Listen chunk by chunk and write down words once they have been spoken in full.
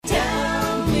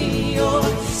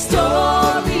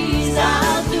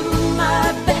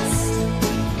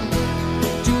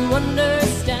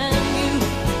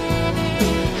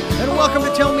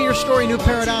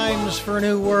Choices for a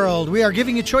New World. We are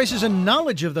giving you choices and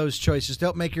knowledge of those choices to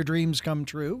help make your dreams come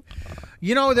true.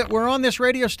 You know that we're on this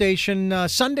radio station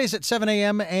Sundays at 7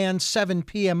 a.m. and 7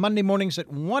 p.m., Monday mornings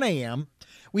at 1 a.m.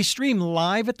 We stream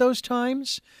live at those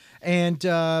times, and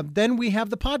then we have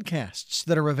the podcasts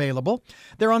that are available.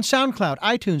 They're on SoundCloud,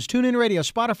 iTunes, TuneIn Radio,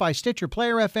 Spotify, Stitcher,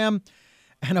 Player FM,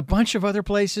 and a bunch of other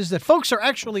places that folks are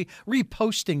actually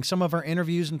reposting some of our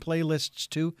interviews and playlists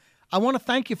to. I want to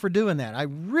thank you for doing that. I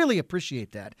really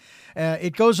appreciate that.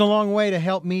 It goes a long way to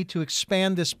help me to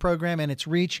expand this program and its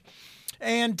reach,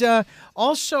 and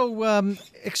also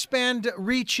expand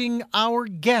reaching our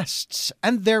guests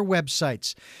and their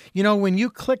websites. You know, when you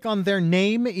click on their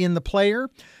name in the player,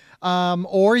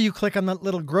 or you click on the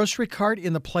little grocery cart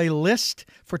in the playlist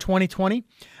for 2020,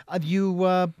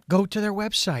 you go to their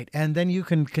website, and then you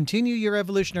can continue your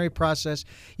evolutionary process.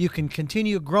 You can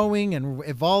continue growing and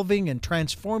evolving and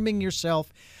transforming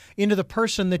yourself into the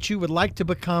person that you would like to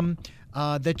become,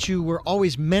 that you were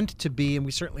always meant to be, and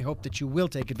we certainly hope that you will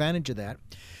take advantage of that.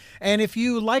 And if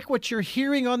you like what you're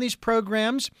hearing on these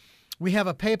programs, we have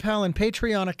a PayPal and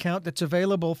Patreon account that's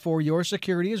available for your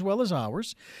security as well as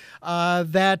ours,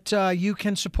 that you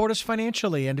can support us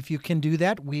financially. And if you can do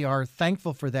that, we are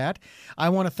thankful for that. I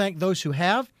want to thank those who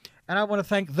have, and I want to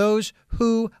thank those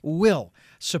who will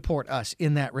support us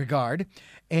in that regard.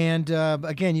 And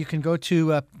again, you can go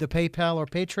to the PayPal or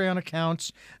Patreon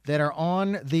accounts that are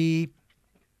on the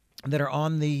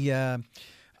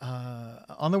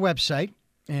website,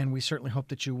 and we certainly hope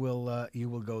that you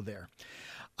will go there.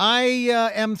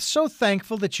 I am so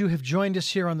thankful that you have joined us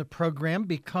here on the program,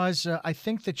 because I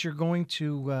think that you're going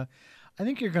to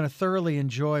thoroughly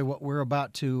enjoy what we're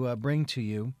about to bring to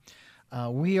you.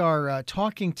 We are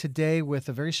talking today with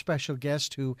a very special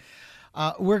guest who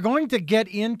we're going to get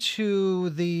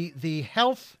into the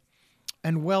health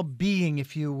and well-being,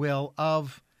 if you will,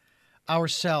 of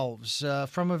ourselves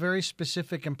from a very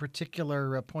specific and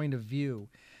particular point of view.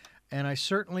 And I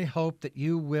certainly hope that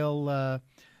you will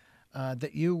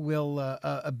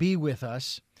be with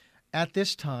us at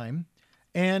this time,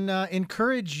 and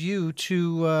encourage you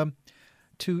to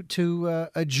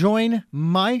join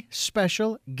my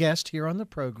special guest here on the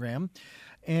program.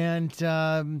 And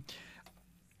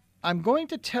I'm going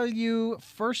to tell you,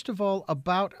 first of all,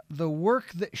 about the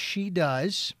work that she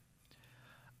does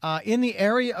in the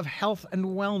area of health and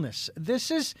wellness. This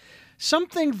is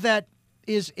something that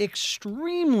is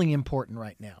extremely important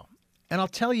right now, and I'll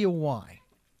tell you why.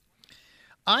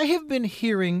 I have been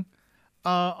hearing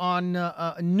on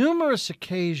numerous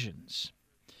occasions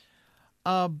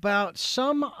about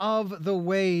some of the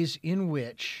ways in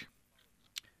which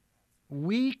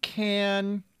we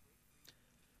can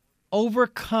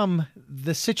overcome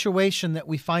the situation that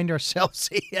we find ourselves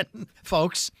in,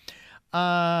 folks.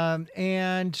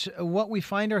 And what we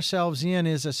find ourselves in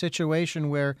is a situation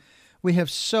where we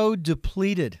have so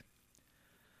depleted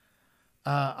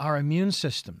our immune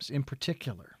systems in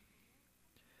particular.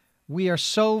 We are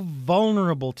so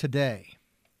vulnerable today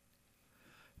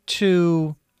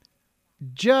to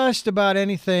just about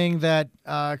anything that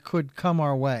could come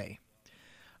our way,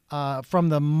 from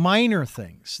the minor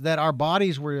things that our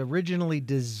bodies were originally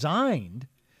designed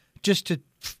just to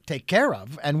take care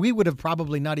of, and we would have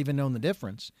probably not even known the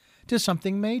difference, to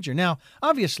something major. Now,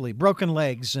 obviously, broken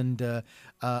legs and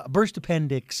burst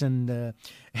appendix and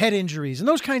head injuries and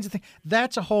those kinds of things,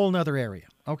 that's a whole nother area,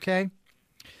 okay?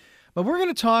 But we're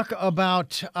going to talk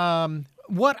about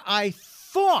what I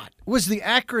thought was the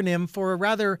acronym for a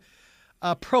rather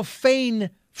profane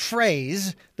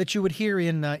phrase that you would hear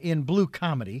in blue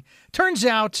comedy. Turns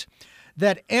out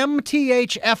that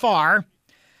MTHFR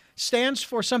stands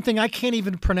for something I can't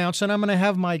even pronounce, and I'm going to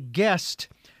have my guest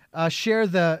share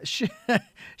the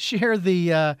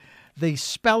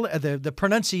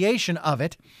pronunciation of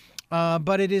it.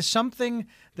 But it is something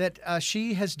that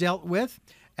she has dealt with,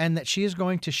 and that she is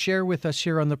going to share with us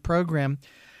here on the program.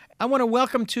 I want to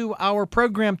welcome to our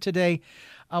program today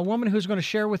a woman who's going to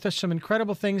share with us some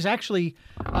incredible things, actually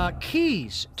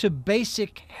keys to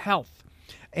basic health.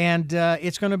 And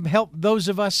it's going to help those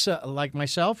of us like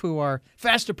myself who are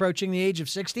fast approaching the age of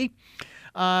 60.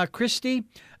 Christy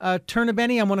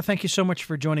Turnabeni, I want to thank you so much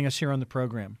for joining us here on the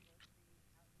program.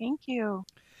 Thank you.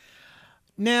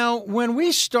 Now, when I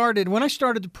started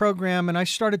the program and I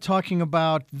started talking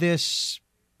about this,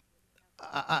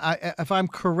 if I'm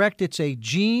correct, it's a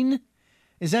gene.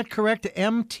 Is that correct?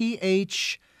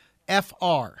 MTHFR.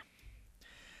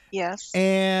 Yes.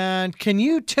 And can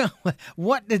you tell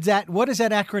what does that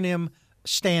acronym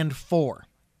stand for?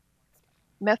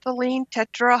 Methylene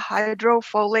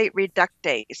tetrahydrofolate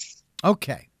reductase.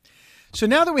 Okay. So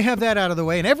now that we have that out of the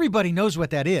way and everybody knows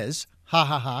what that is,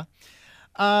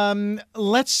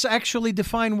 Let's actually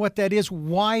define what that is,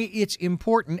 why it's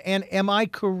important, and am I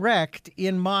correct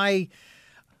in my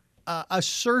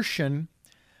assertion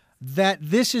that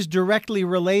this is directly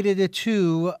related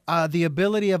to the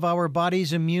ability of our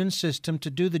body's immune system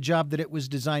to do the job that it was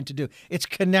designed to do? It's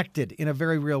connected in a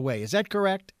very real way. Is that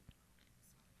correct?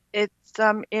 It's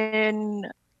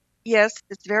yes,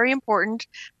 it's very important,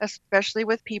 especially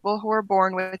with people who are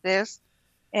born with this.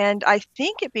 And I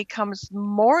think it becomes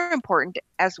more important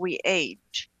as we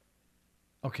age.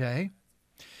 Okay.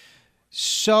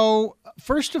 So,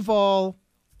 first of all,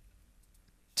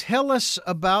 tell us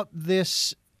about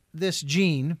this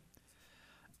gene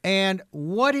and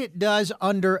what it does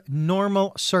under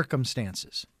normal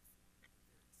circumstances.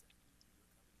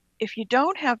 If you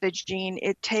don't have the gene,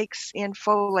 it takes in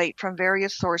folate from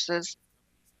various sources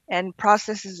and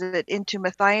processes it into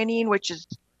methionine, which is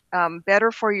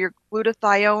better for your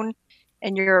glutathione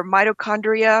and your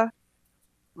mitochondria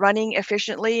running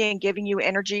efficiently and giving you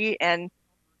energy and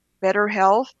better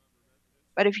health.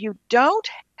 But if you don't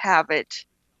have it,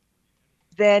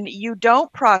 then you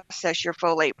don't process your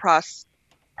folate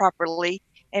properly,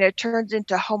 and it turns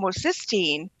into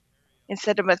homocysteine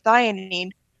instead of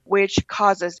methionine, which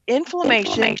causes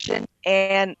inflammation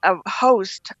and a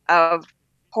host of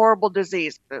horrible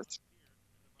diseases.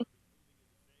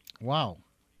 Wow.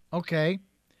 Okay.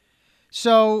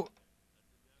 So,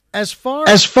 as far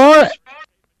as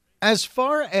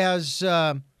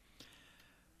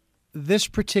this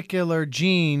particular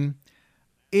gene,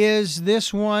 is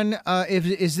this one?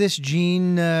 Is this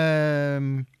gene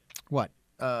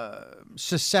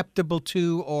susceptible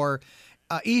to or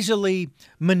easily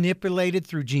manipulated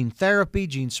through gene therapy,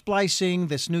 gene splicing,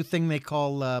 this new thing they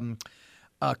call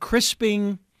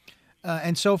crisping,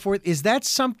 and so forth? Is that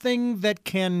something that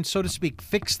can, so to speak,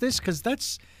 fix this? Because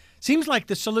that's seems like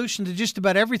the solution to just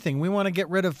about everything. We want to get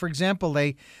rid of, for example,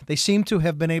 they seem to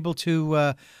have been able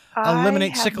to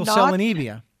eliminate sickle cell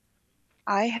anemia.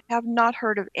 I have not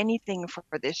heard of anything for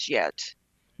this yet.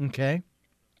 Okay.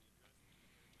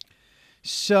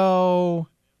 So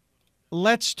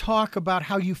let's talk about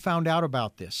how you found out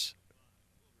about this.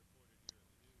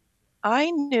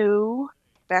 I knew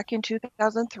back in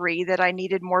 2003 that I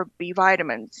needed more B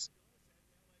vitamins.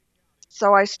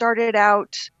 So I started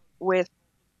out with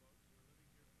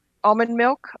almond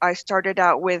milk. I started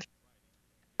out with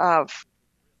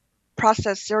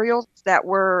processed cereals that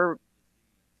were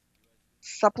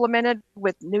supplemented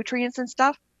with nutrients and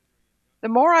stuff. The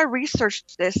more I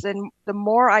researched this and the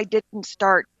more I didn't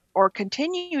start or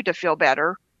continue to feel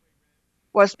better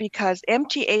was because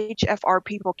MTHFR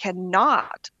people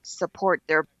cannot support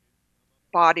their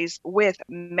bodies with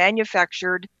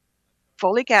manufactured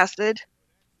folic acid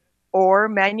or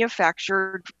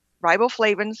manufactured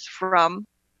riboflavins from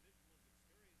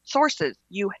sources.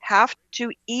 You have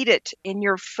to eat it in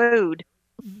your food.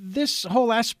 This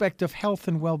whole aspect of health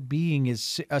and well-being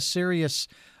is a serious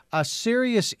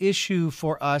issue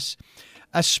for us,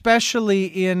 especially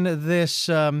in this,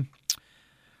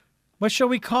 what shall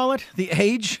we call it? The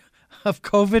age of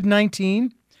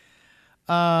COVID-19.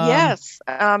 Yes,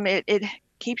 it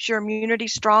keeps your immunity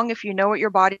strong if you know what your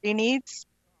body needs.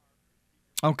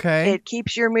 Okay. It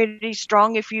keeps your immunity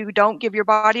strong if you don't give your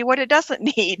body what it doesn't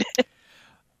need.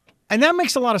 And that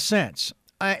makes a lot of sense.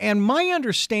 And my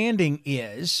understanding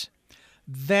is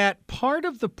that part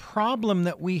of the problem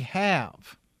that we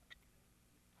have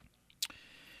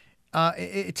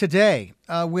today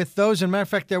with those, as a matter of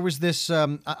fact, there was this,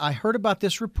 I heard about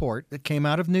this report that came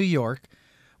out of New York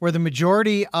where the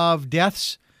majority of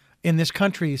deaths in this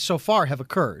country so far have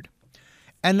occurred.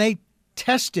 And they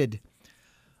tested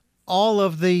all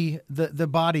of the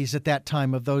bodies at that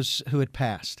time of those who had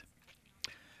passed.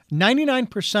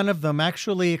 99% of them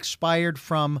actually expired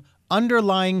from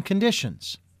underlying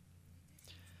conditions.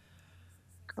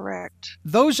 Correct.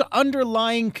 Those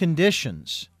underlying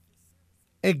conditions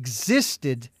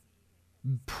existed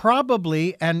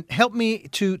probably, and help me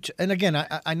to and again,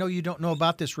 I know you don't know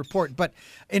about this report, but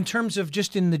in terms of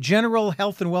just in the general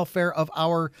health and welfare of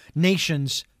our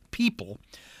nation's people,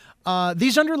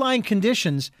 these underlying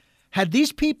conditions, had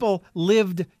these people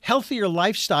lived healthier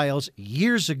lifestyles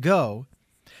years ago,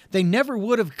 they never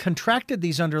would have contracted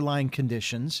these underlying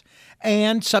conditions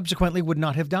and subsequently would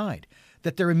not have died.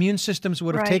 That their immune systems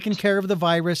would have taken care of the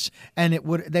virus, and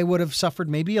they would have suffered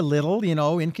maybe a little,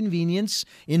 inconvenience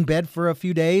in bed for a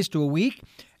few days to a week,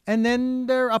 and then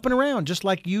they're up and around, just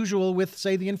like usual with,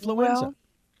 say, the influenza. Well,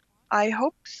 I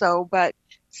hope so, but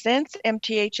since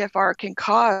MTHFR can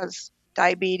cause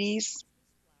diabetes,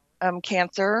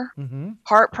 cancer,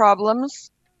 heart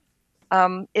problems,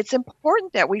 it's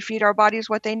important that we feed our bodies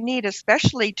what they need,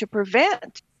 especially to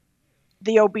prevent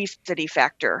the obesity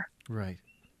factor. Right.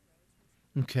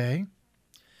 Okay.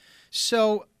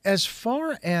 So, as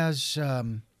far as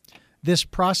this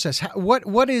process,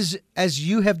 what is, as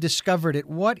you have discovered it,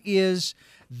 what is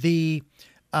the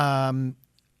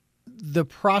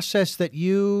process that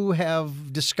you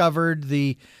have discovered,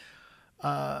 the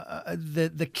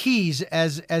keys,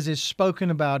 as is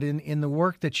spoken about in the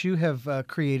work that you have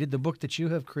created, the book that you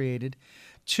have created,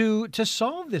 to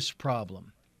solve this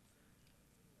problem?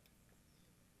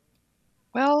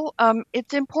 Well,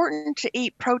 it's important to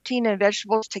eat protein and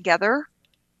vegetables together.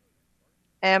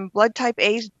 And blood type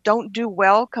A's don't do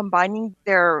well combining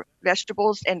their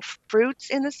vegetables and fruits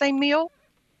in the same meal.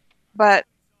 But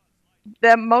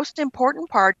the most important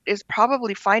part is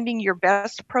probably finding your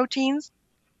best proteins,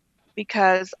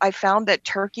 because I found that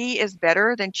turkey is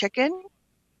better than chicken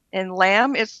and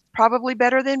lamb is probably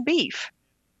better than beef.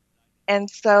 And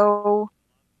so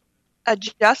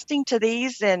adjusting to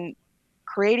these and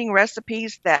creating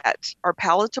recipes that are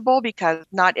palatable, because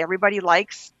not everybody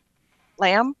likes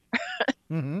lamb,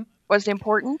 Mm-hmm. was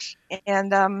important.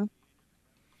 And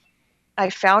I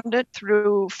found it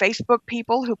through Facebook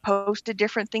people who posted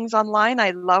different things online. I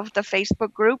love the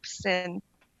Facebook groups, and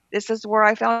this is where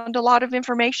I found a lot of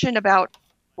information about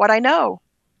what I know.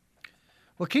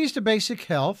 Well, Keys to Basic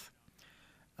Health.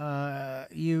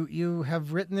 You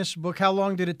have written this book. How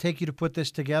long did it take you to put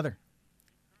this together?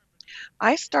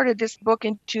 I started this book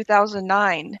in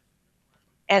 2009,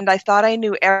 and I thought I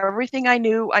knew everything I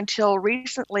knew until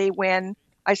recently, when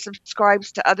I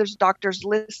subscribed to others' doctors'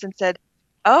 lists and said,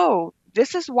 oh,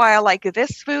 this is why I like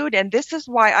this food, and this is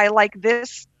why I like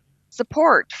this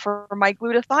support for my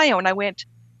glutathione. I went,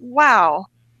 wow,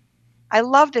 I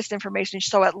love this information.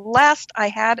 So at last I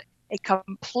had a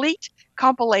complete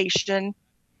compilation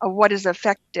of what is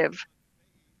effective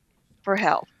for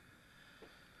health.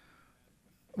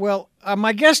 Well,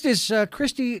 my guest is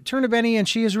Christy Turnabeni, and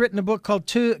she has written a book called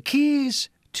Keys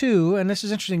to, and this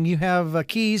is interesting. You have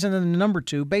keys and then the number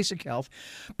 2, Basic Health,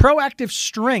 proactive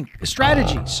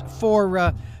strategies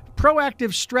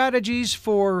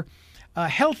for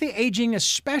healthy aging,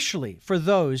 especially for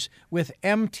those with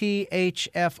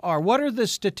MTHFR. What are the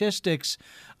statistics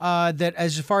that,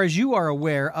 as far as you are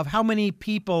aware, of how many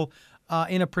people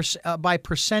by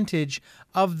percentage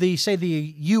of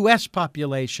the U.S.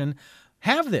 population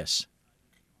have this?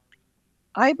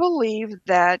 I believe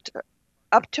that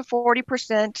up to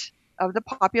 40% of the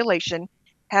population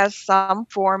has some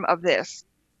form of this,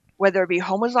 whether it be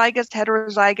homozygous,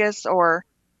 heterozygous, or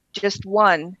just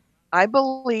one. I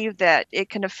believe that it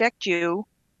can affect you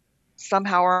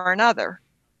somehow or another.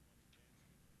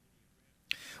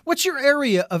 What's your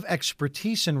area of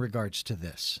expertise in regards to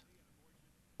this?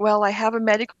 Well, I have a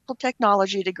medical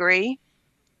technology degree,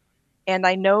 and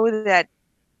I know that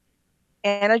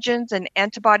antigens and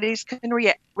antibodies can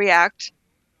react,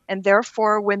 and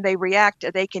therefore when they react,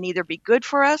 they can either be good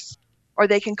for us or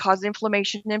they can cause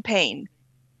inflammation and pain.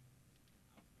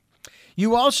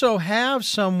 You also have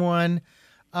someone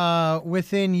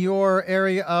within your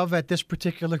area of, at this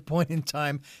particular point in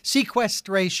time,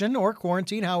 sequestration or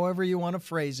quarantine, however you want to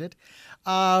phrase it,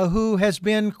 who has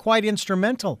been quite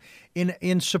instrumental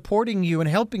in supporting you and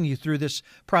helping you through this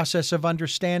process of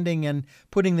understanding and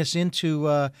putting this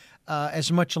into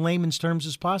as much layman's terms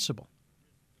as possible.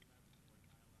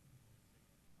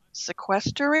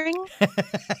 Sequestering?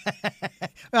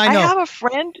 I know.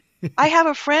 I have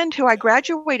a friend who I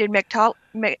graduated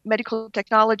medical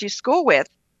technology school with,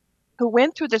 who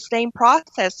went through the same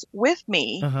process with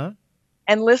me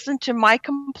and listened to my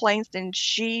complaints, and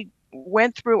she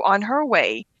went through on her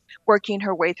way, working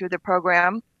her way through the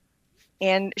program,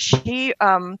 and she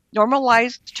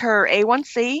normalized her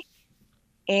A1C,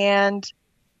 and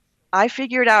I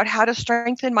figured out how to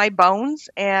strengthen my bones,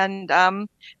 and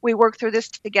we worked through this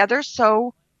together.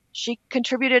 So she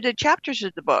contributed to chapters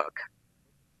of the book.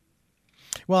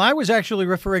 Well, I was actually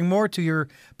referring more to your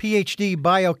PhD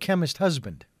biochemist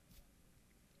husband.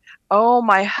 Oh,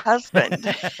 my husband.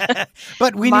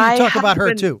 But we need to talk about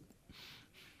her too.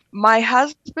 My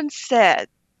husband said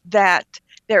that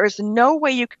there is no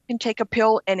way you can take a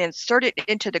pill and insert it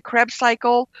into the Krebs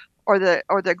cycle or the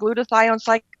glutathione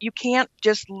cycle. You can't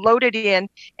just load it in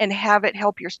and have it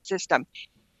help your system.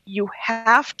 You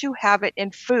have to have it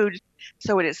in food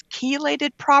so it is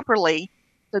chelated properly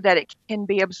so that it can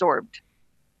be absorbed.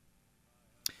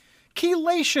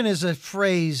 Chelation is a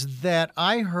phrase that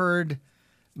I heard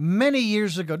many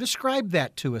years ago. Describe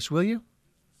that to us, will you?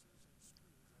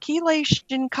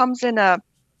 Chelation comes in a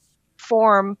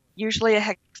form, usually a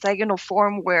hexagonal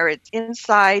form, where it's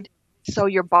inside, so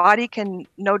your body can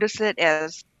notice it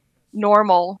as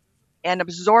normal, and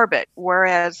absorb it.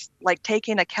 Whereas like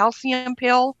taking a calcium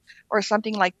pill or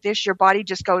something like this, your body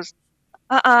just goes,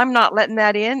 I'm not letting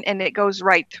that in, and it goes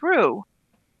right through.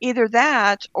 Either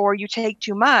that or you take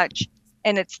too much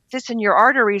and it sits in your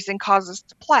arteries and causes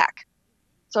plaque.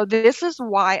 So this is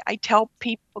why I tell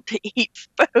people to eat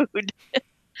food.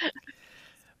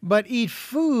 But eat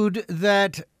food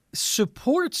that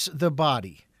supports the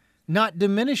body, not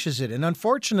diminishes it. And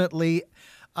unfortunately,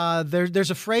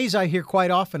 there's a phrase I hear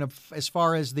quite often as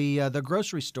far as the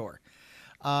grocery store.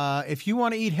 If you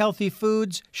want to eat healthy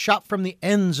foods, shop from the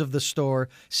ends of the store.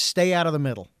 Stay out of the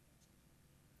middle.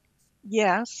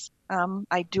 Yes,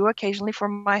 I do occasionally for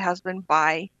my husband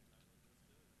buy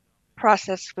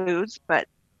processed foods, but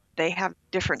they have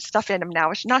different stuff in them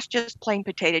now. It's not just plain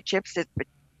potato chips.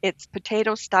 It's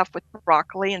potato stuff with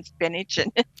broccoli and spinach.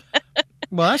 And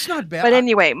Well, that's not bad. but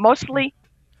anyway, mostly.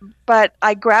 But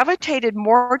I gravitated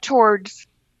more towards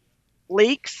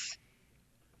leeks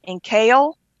and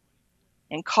kale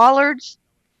and collards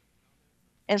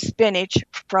and spinach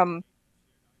from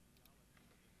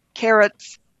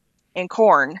carrots and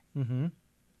corn, Mm-hmm.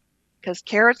 because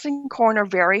carrots and corn are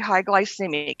very high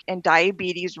glycemic and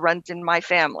diabetes runs in my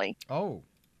family. Oh.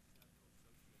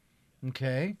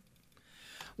 Okay.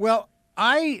 Well,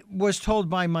 I was told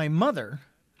by my mother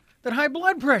that high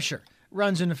blood pressure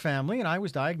runs in the family, and I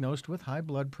was diagnosed with high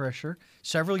blood pressure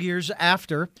several years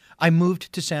after I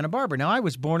moved to Santa Barbara. Now, I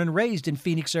was born and raised in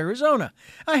Phoenix, Arizona.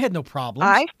 I had no problems.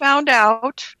 I found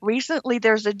out recently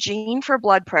there's a gene for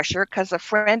blood pressure because a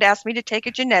friend asked me to take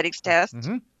a genetics test.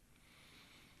 Mm-hmm.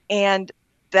 And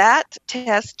that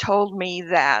test told me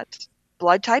that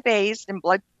blood type A's and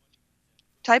blood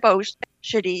type O's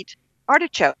should eat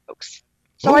artichokes.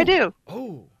 So I do.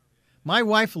 Oh, my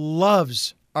wife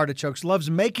loves artichokes,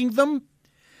 loves making them.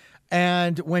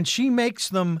 And when she makes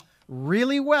them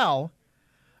really well,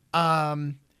 I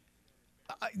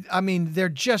mean, they're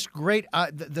just great.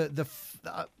 The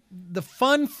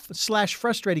fun /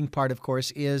 frustrating part, of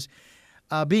course, is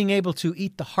being able to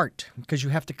eat the heart, because you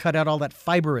have to cut out all that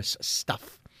fibrous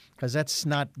stuff, because that's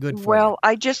not good for you. Well,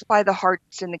 I just buy the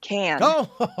hearts in the can.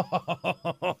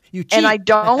 Oh, you cheat. And I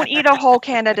don't eat a whole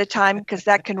can at a time because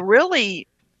that can really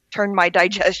turn my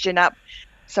digestion up.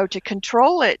 So to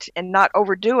control it and not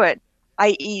overdo it,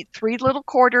 I eat 3 little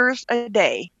quarters a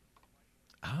day.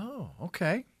 Oh,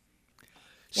 okay.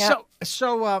 Yeah.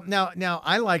 So now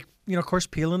I like, of course,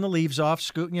 peeling the leaves off,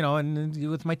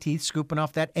 and with my teeth scooping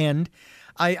off that end.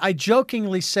 I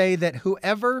jokingly say that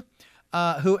whoever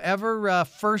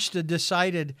first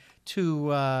decided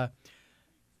to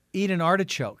eat an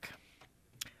artichoke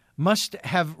must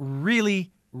have really,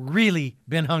 really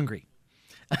been hungry.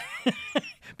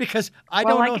 Because I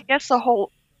don't know.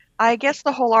 I guess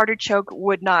the whole artichoke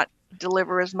would not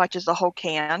deliver as much as a whole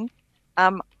can.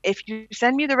 If you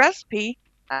send me the recipe,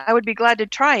 I would be glad to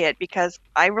try it because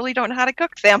I really don't know how to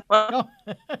cook them. Oh.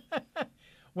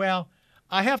 Well,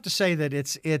 I have to say that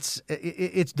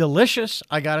it's delicious.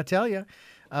 I got to tell you,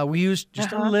 we used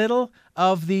just a little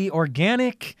of the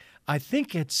organic. I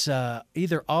think it's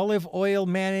either olive oil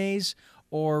mayonnaise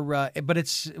but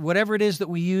it's whatever it is that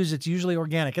we use. It's usually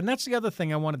organic, and that's the other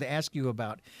thing I wanted to ask you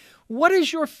about. What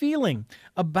is your feeling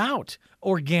about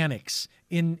organics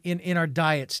in our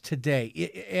diets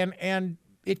today? And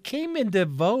it came into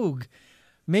vogue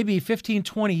maybe 15,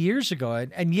 20 years ago,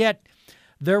 and yet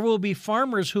there will be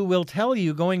farmers who will tell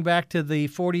you, going back to the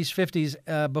 40s,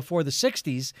 50s, before the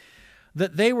 60s,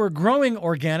 that they were growing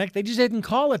organic. They just didn't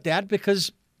call it that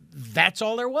because that's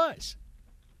all there was.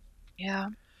 Yeah.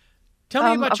 Tell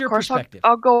me about your perspective.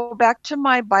 I'll go back to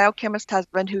my biochemist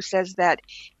husband who says that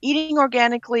eating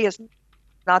organically is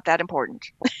not that important.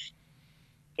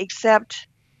 Except,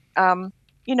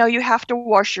 you have to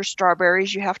wash your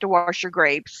strawberries, you have to wash your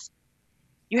grapes,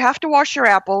 you have to wash your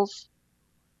apples,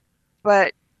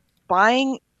 but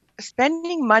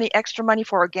spending extra money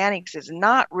for organics is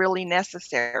not really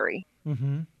necessary.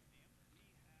 Mm-hmm.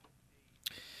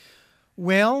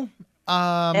 Well,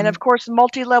 and of course,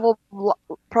 multi-level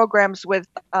programs with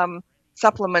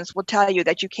supplements will tell you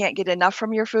that you can't get enough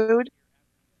from your food,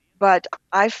 but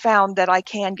I found that I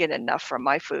can get enough from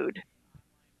my food.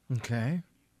 Okay.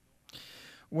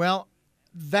 Well,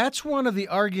 that's one of the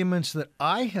arguments that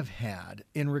I have had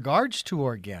in regards to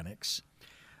organics,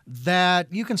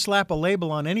 that you can slap a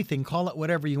label on anything, call it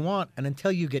whatever you want, and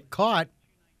until you get caught,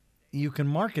 you can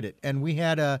market it. And we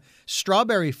had a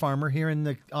strawberry farmer here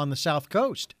on the South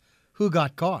Coast who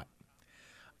got caught.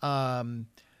 And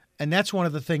that's one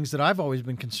of the things that I've always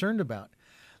been concerned about.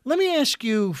 Let me ask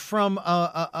you from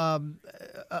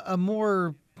a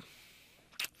more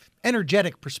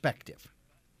energetic perspective.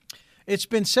 It's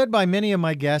been said by many of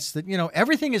my guests that,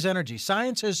 everything is energy.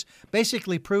 Science has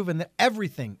basically proven that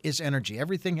everything is energy.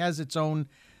 Everything has its own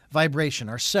vibration.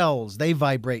 Our cells, they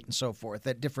vibrate and so forth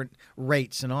at different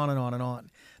rates and on and on and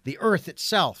on. The earth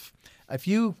itself, if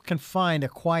you can find a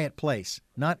quiet place,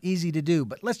 not easy to do,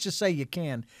 but let's just say you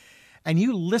can, and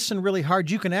you listen really hard,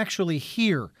 you can actually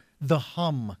hear the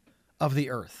hum of the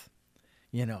earth.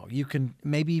 You can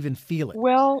maybe even feel it.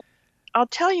 Well, I'll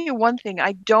tell you one thing.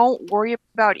 I don't worry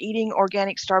about eating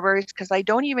organic strawberries because I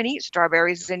don't even eat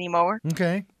strawberries anymore.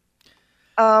 Okay.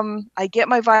 I get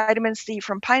my vitamin C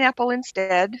from pineapple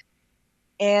instead.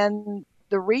 And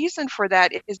the reason for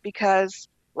that is because,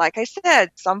 like I said,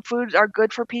 some foods are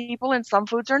good for people and some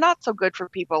foods are not so good for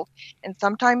people. And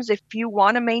sometimes if you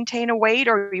want to maintain a weight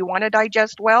or you want to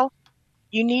digest well,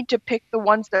 you need to pick the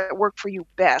ones that work for you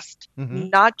best,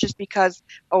 not just because,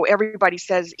 everybody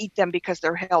says eat them because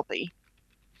they're healthy.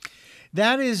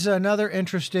 That is another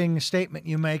interesting statement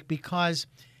you make because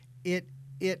it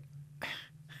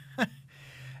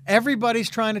everybody's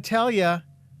trying to tell you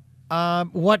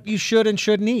what you should and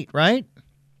shouldn't eat, right?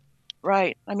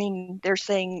 Right. I mean, they're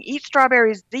saying eat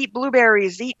strawberries, eat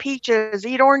blueberries, eat peaches,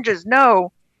 eat oranges.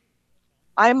 No,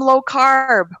 I'm low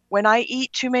carb. When I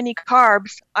eat too many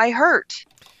carbs, I hurt.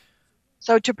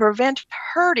 So to prevent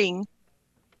hurting,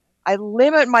 I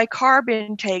limit my carb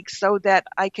intake so that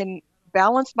I can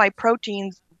balance my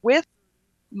proteins with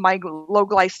my low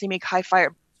glycemic, high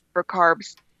fiber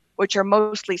carbs, which are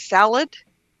mostly salad,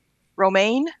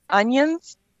 romaine,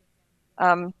 onions,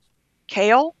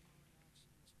 kale.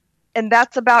 And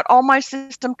that's about all my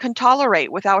system can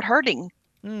tolerate without hurting.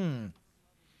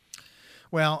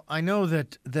 Well, I know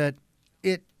that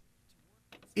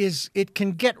it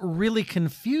can get really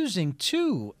confusing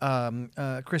too,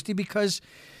 Christy, because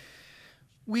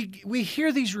we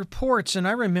hear these reports, and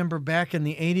I remember back in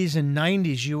the 80s and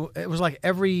 90s, it was like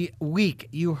every week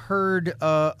you heard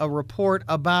a report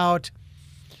about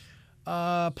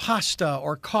pasta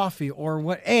or coffee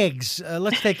or eggs.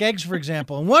 Let's take eggs, for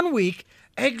example. And one week,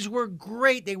 eggs were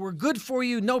great. They were good for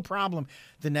you, no problem.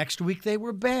 The next week, they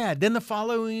were bad. Then the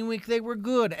following week, they were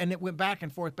good. And it went back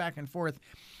and forth, back and forth.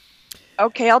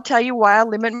 Okay, I'll tell you why I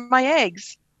limit my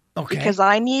eggs. Okay. Because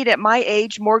I need, at my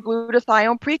age, more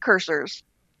glutathione precursors.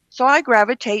 So I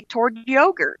gravitate toward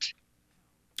yogurt.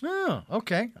 Oh,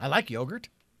 okay. I like yogurt.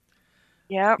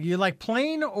 Yeah. You like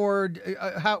plain or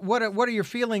what are your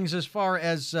feelings as far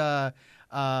as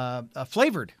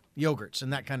flavored yogurts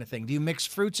and that kind of thing? Do you mix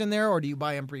fruits in there or do you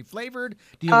buy them pre-flavored?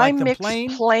 Do you like them plain? I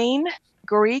mix plain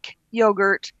Greek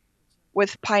yogurt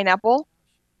with pineapple,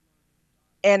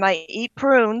 and I eat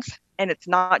prunes, and it's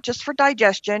not just for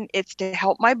digestion, it's to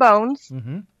help my bones,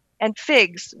 and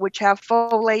figs, which have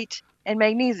folate and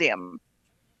magnesium.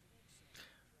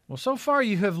 Well, so far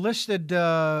you have listed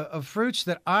of fruits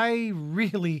that I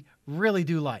really, really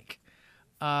do like.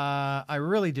 I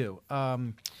really do.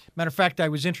 Matter of fact, I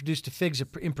was introduced to figs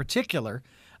in particular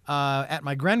at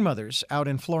my grandmother's out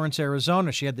in Florence,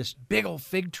 Arizona. She had this big old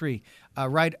fig tree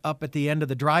right up at the end of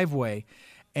the driveway.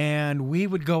 And we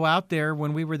would go out there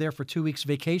when we were there for 2 weeks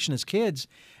vacation as kids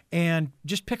and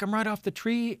just pick them right off the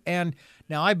tree. And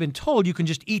now I've been told you can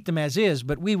just eat them as is,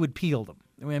 but we would peel them.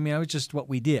 I mean, it was just what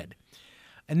we did.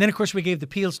 And then, of course, we gave the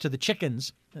peels to the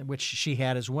chickens, which she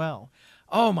had as well.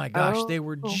 Oh, my gosh, they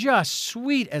were just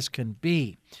sweet as can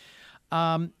be.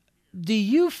 Do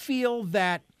you feel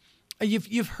that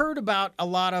you've heard about a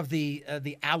lot of the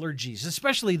allergies,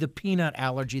 especially the peanut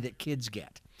allergy that kids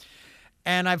get?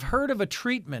 And I've heard of a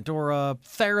treatment or a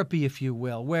therapy, if you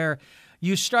will, where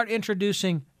you start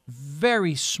introducing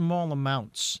very small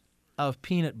amounts of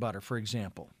peanut butter, for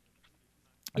example,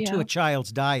 to a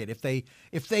child's diet. If they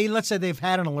let's say they've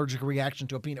had an allergic reaction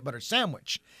to a peanut butter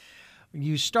sandwich,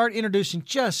 you start introducing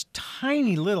just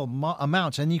tiny little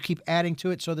amounts, and you keep adding to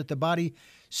it so that the body,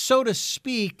 so to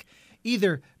speak,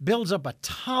 either builds up a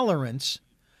tolerance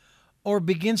or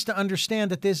begins to understand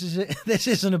that this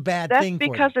isn't a bad thing for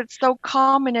them. That's because it's so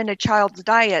common in a child's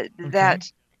diet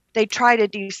that they try to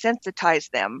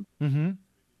desensitize them.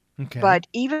 Okay. But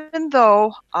even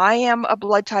though I am a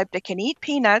blood type that can eat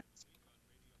peanuts,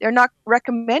 they're not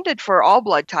recommended for all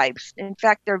blood types. In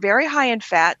fact, they're very high in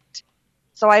fat,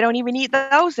 so I don't even eat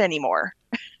those anymore.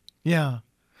 Yeah.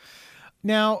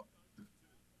 Now,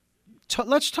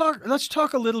 let's talk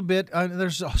a little bit.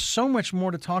 There's so much more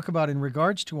to talk about in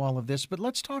regards to all of this, but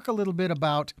let's talk a little bit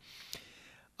about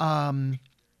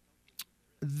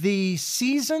the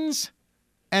seasons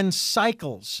and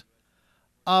cycles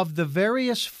of the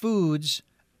various foods,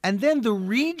 and then the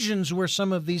regions where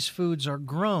some of these foods are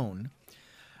grown.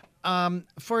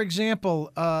 For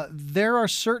example, there are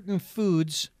certain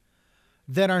foods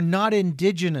that are not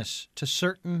indigenous to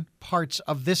certain parts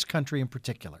of this country in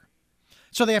particular.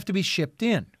 So they have to be shipped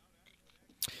in.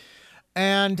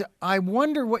 And I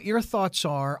wonder what your thoughts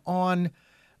are on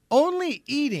only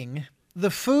eating the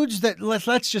foods that,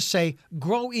 let's just say,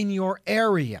 grow in your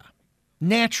area,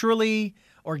 naturally,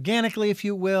 organically, if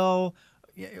you will,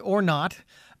 or not.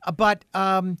 But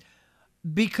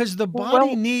because the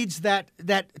body needs that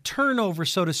turnover,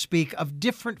 so to speak, of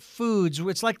different foods.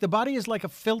 It's like the body is like a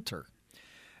filter.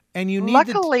 And you need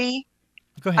luckily,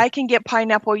 Go ahead. I can get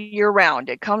pineapple year-round.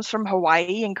 It comes from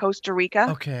Hawaii and Costa Rica.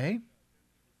 Okay.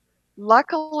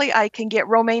 Luckily, I can get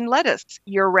romaine lettuce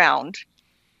year-round.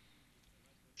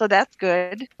 So that's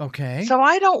good. Okay. So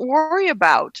I don't worry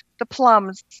about the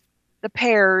plums, the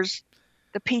pears,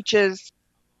 the peaches,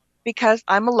 because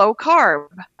I'm a low carb.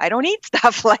 I don't eat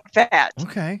stuff like that.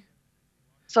 Okay.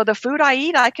 So the food I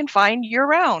eat, I can find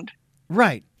year-round.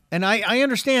 Right. And I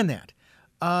understand that.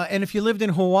 And if you lived in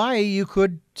Hawaii, you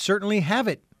could certainly have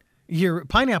it.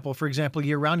 Pineapple, for example,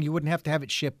 year-round, you wouldn't have to have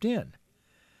it shipped in.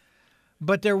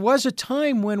 But there was a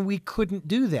time when we couldn't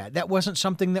do that. That wasn't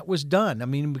something that was done. I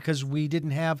mean, because we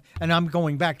didn't have, and I'm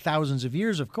going back thousands of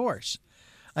years, of course.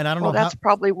 And I don't know. That's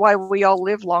probably why we all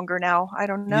live longer now. I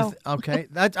don't know. Okay.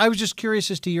 I was just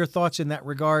curious as to your thoughts in that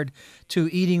regard to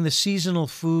eating the seasonal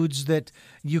foods that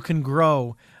you can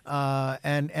grow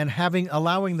and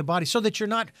allowing the body so that you're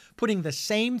not putting the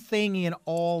same thing in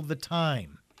all the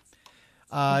time.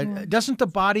 Doesn't the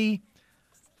body,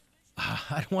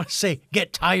 I don't want to say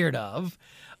get tired of,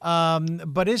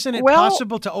 but isn't it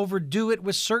possible to overdo it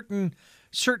with certain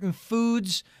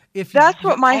foods? That's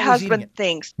what my husband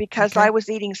thinks, because I was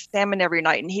eating salmon every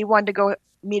night and he wanted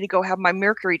me to go have my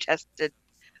mercury tested.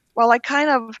 Well, I kind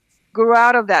of grew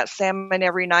out of that salmon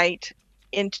every night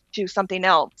into something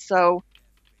else. So,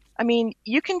 I mean,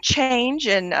 you can change,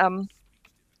 and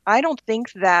I don't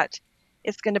think that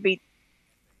it's going to be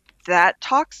that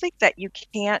toxic that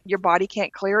your body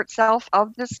can't clear itself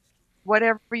of this,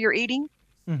 whatever you're eating.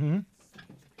 Mm-hmm.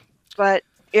 But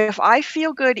if I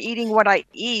feel good eating what I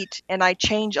eat and I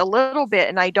change a little bit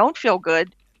and I don't feel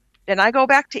good, then I go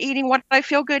back to eating what I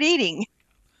feel good eating.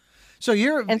 So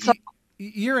you're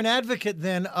an advocate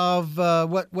then of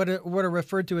what are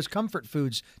referred to as comfort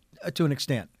foods to an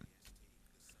extent.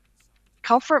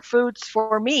 Comfort foods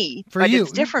for me, but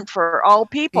it's different for all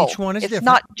people. Each one is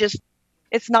different.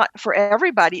 It's not for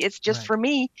everybody. It's just for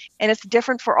me, and it's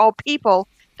different for all people.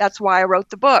 That's why I wrote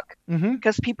the book,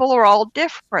 because people are all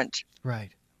different.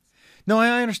 Right. No,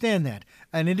 I understand that.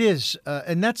 And it is.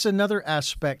 And that's another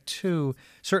aspect, too.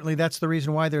 Certainly, that's the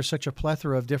reason why there's such a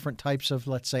plethora of different types of,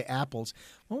 let's say, apples.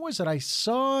 What was it? I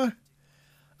saw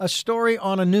a story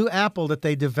on a new apple that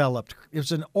they developed. It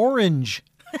was an orange,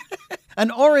 an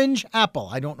orange apple.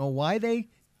 I don't know why they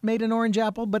made an orange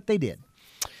apple, but they did.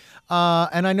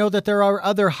 And I know that there are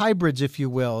other hybrids, if you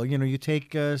will. You know, you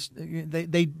take,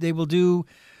 they will do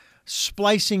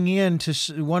splicing into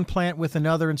one plant with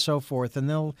another and so forth. And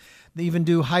they even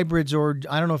do hybrids, or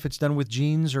I don't know if it's done with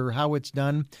genes or how it's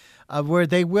done, where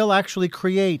they will actually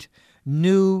create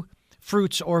new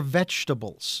fruits or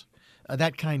vegetables,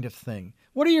 that kind of thing.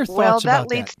 What are your thoughts about that? Well,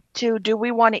 that leads to, do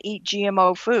we want to eat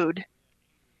GMO food?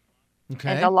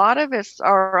 Okay. And a lot of us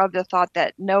are of the thought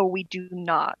that, no, we do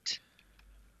not.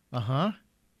 Uh-huh.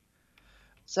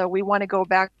 So we want to go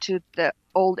back to the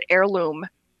old heirloom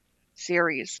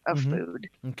series of food.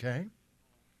 Okay.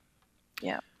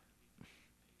 Yeah.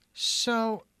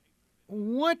 So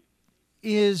what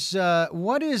is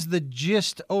the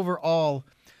gist overall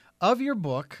of your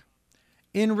book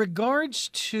in regards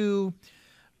to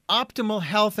optimal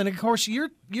health? And of course,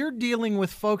 you're dealing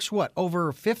with folks, what,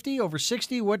 over 50, over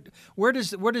 60? Where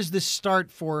does this start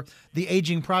for the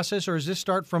aging process, or does this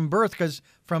start from birth? Because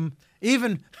from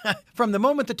the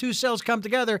moment the two cells come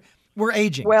together, we're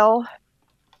aging. Well,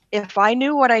 if I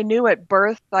knew what I knew at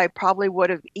birth, I probably would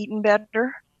have eaten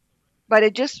better. But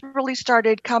it just really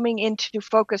started coming into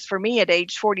focus for me at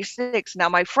age 46. Now,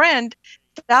 my friend,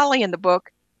 Sally, in the book,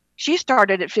 she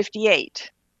started at 58.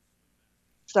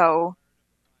 So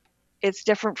it's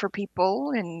different for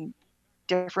people in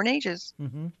different ages.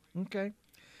 Mm-hmm. Okay.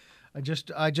 I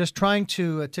just trying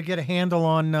to get a handle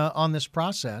on this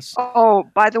process. Oh,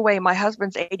 by the way, my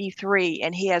husband's 83,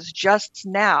 and he has just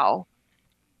now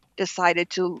decided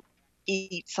to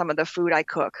eat some of the food I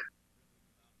cook.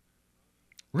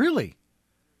 Really?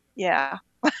 Yeah.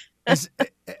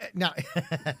 Now,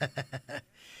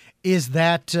 is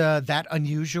that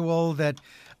unusual? That,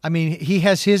 I mean, he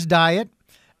has his diet,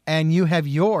 and you have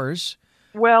yours.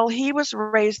 Well, he was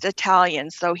raised Italian,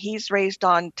 so he's raised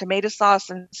on tomato sauce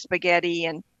and spaghetti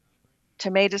and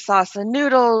tomato sauce and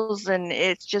noodles, and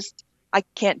it's just, I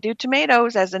can't do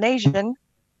tomatoes as an Asian.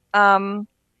 Um,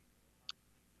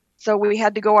 so we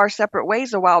had to go our separate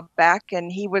ways a while back,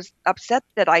 and he was upset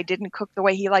that I didn't cook the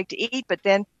way he liked to eat. But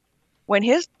then when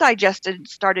his digestion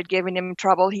started giving him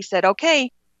trouble, he said,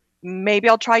 okay, maybe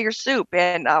I'll try your soup.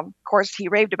 And of course, he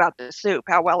raved about the soup,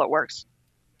 how well it works.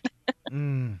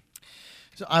 Mm.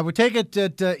 So I would take it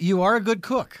that you are a good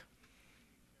cook.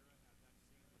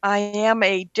 I am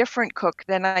a different cook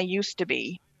than I used to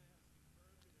be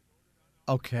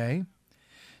Okay.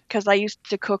 because I used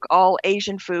to cook all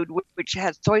Asian food, which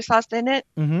has soy sauce in it.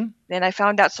 Mm-hmm. Then I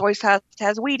found out soy sauce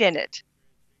has wheat in it,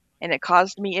 and it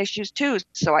caused me issues too.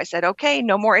 So I said, okay,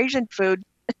 no more Asian food.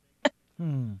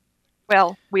 Hmm.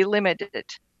 Well, we limit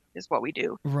it, is what we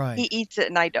do. Right. He eats it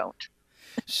and I don't.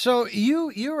 So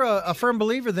you're a firm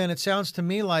believer then, it sounds to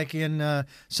me like, in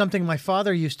something my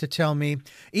father used to tell me: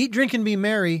 eat, drink, and be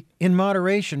merry in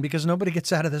moderation, because nobody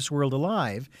gets out of this world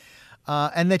alive.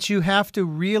 And that you have to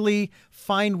really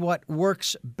find what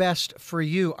works best for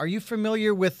you. Are you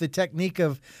familiar with the technique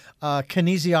of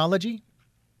kinesiology?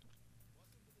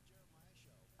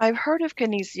 I've heard of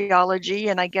kinesiology,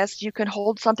 and I guess you can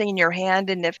hold something in your hand,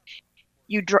 and if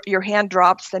your hand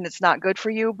drops, then it's not good for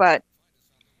you. But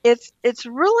it's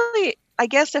really, I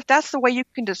guess, if that's the way you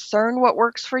can discern what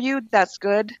works for you, that's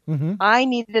good. Mm-hmm. I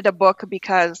needed a book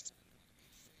because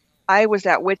I was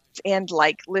at wit's end,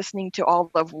 like listening to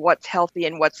all of what's healthy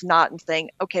and what's not, and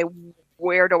saying, okay,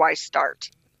 where do I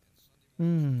start?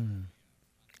 Hmm.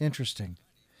 Interesting.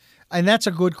 And that's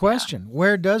a good question.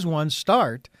 Where does one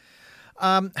start?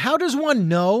 How does one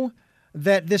know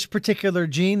that this particular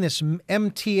gene, this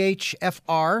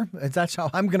MTHFR, that's how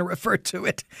I'm going to refer to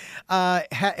it,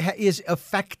 is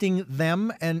affecting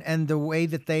them and the way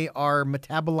that they are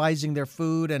metabolizing their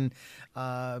food and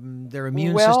their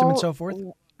immune system and so forth?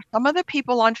 Some of the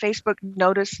people on Facebook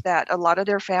notice that a lot of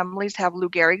their families have Lou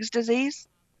Gehrig's disease.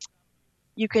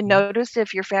 You can notice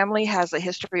if your family has a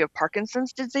history of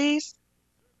Parkinson's disease.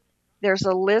 There's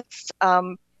a list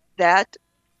that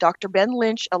Dr. Ben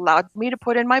Lynch allowed me to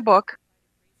put in my book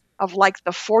of like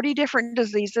the 40 different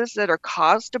diseases that are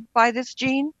caused by this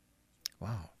gene.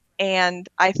 Wow. And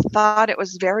I thought it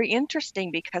was very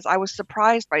interesting because I was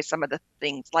surprised by some of the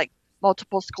things like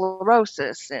multiple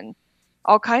sclerosis and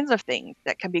all kinds of things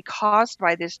that can be caused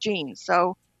by this gene.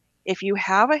 So if you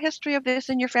have a history of this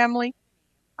in your family,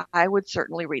 I would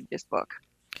certainly read this book.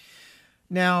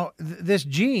 Now, this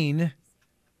gene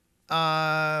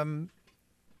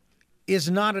is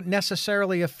not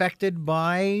necessarily affected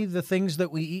by the things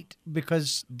that we eat,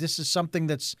 because this is something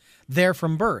that's there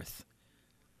from birth.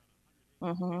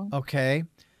 Mm-hmm. Okay.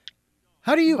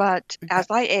 How do you... But as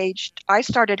I aged, I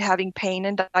started having pain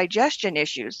and digestion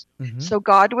issues. Mm-hmm. So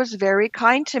God was very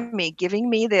kind to me, giving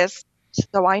me this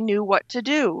so I knew what to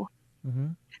do. Mm-hmm.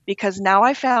 Because now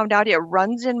I found out it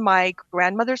runs in my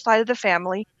grandmother's side of the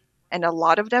family, and a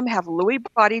lot of them have Lewy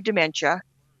body dementia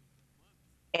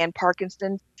and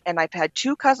Parkinson's, and I've had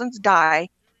 2 cousins die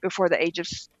before the age of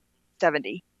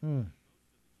 70. Hmm.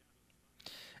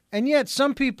 And yet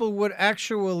some people would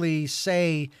actually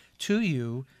say to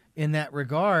you in that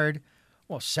regard,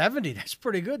 well, 70, that's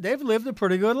pretty good. They've lived a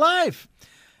pretty good life.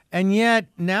 And yet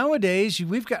nowadays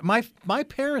we've got my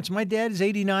parents, my dad is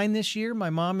 89 this year. My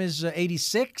mom is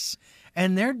 86,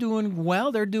 and they're doing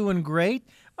well. They're doing great.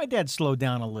 My dad slowed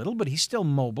down a little, but he's still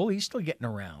mobile. He's still getting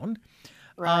around.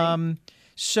 Right.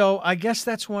 So I guess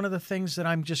that's one of the things that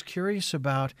I'm just curious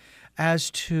about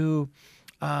as to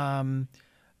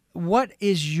what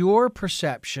is your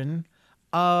perception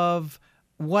of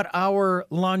what our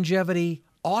longevity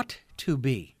ought to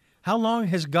be? How long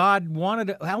does God want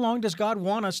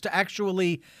us to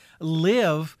actually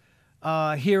live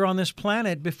here on this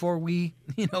planet before we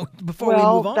move on?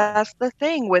 Well, that's the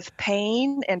thing with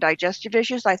pain and digestive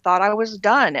issues. I thought I was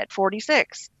done at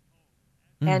 46.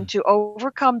 And to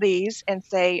overcome these and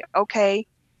say, okay,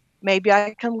 maybe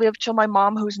I can live till my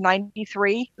mom, who was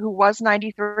 93,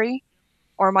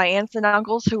 or my aunts and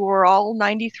uncles who were all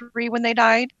 93 when they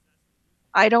died.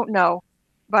 I don't know.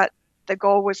 But the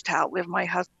goal was to outlive my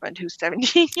husband, who's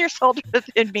 17 years older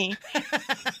than me.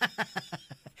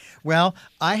 Well,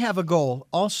 I have a goal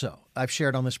also. I've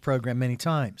shared on this program many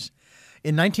times.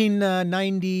 In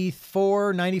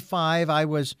 1994, 95, I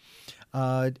was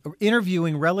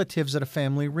interviewing relatives at a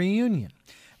family reunion,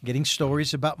 getting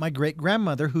stories about my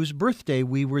great-grandmother whose birthday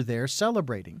we were there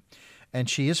celebrating. And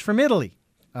she is from Italy.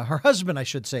 Her husband, I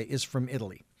should say, is from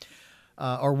Italy.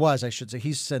 Or was, I should say.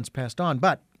 He's since passed on.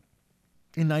 But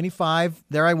in 95,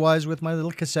 there I was with my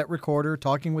little cassette recorder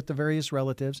talking with the various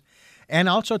relatives and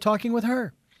also talking with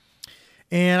her.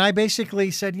 And I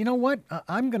basically said, you know what?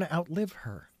 I'm going to outlive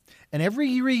her. And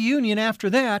every reunion after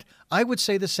that, I would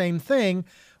say the same thing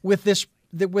with this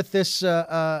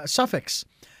suffix.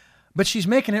 But she's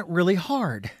making it really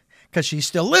hard because she's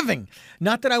still living.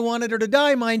 Not that I wanted her to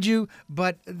die, mind you,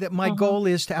 but that my goal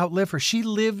is to outlive her. She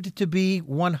lived to be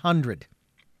 100.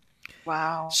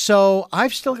 Wow. So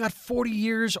I've still got 40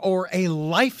 years or a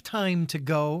lifetime to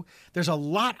go. There's a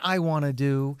lot I want to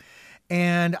do,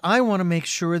 and I want to make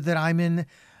sure that I'm in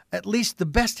at least the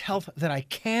best health that I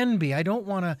can be. I don't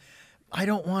want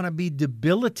to be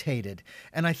debilitated.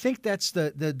 And I think that's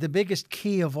the biggest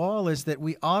key of all, is that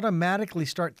we automatically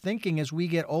start thinking as we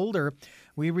get older,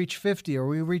 we reach 50 or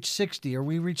we reach 60 or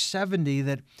we reach 70,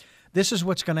 that this is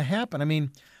what's going to happen. I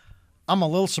mean, I'm a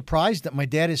little surprised that my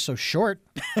dad is so short,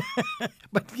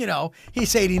 but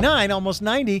he's 89, almost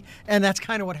 90. And that's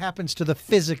kind of what happens to the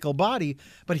physical body,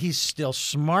 but he's still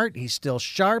smart. He's still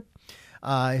sharp.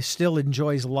 Still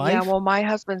enjoys life. Yeah, well, my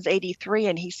husband's 83,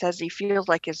 and he says he feels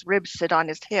like his ribs sit on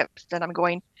his hips. And I'm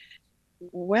going,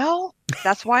 well,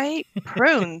 that's why I eat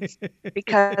prunes,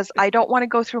 because I don't want to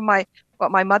go through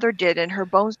what my mother did, and her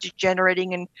bones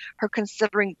degenerating, and her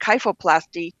considering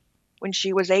kyphoplasty when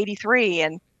she was 83.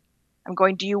 And I'm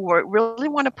going, do you really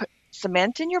want to put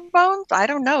cement in your bones? I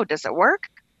don't know. Does it work?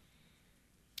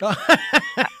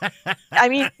 I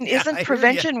mean, isn't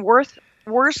prevention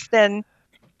worse than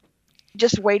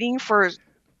just waiting for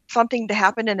something to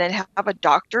happen and then have a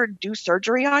doctor do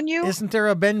surgery on you? Isn't there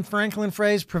a Ben Franklin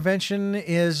phrase? Prevention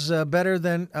is better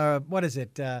than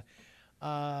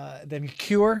than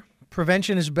cure.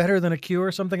 Prevention is better than a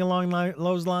cure. Something along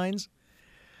those lines.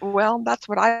 Well, that's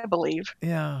what I believe.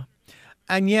 Yeah,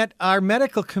 and yet our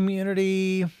medical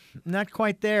community, not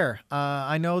quite there.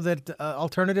 I know that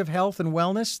alternative health and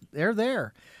wellness, they're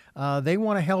there. They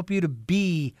want to help you to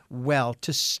be well,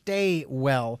 to stay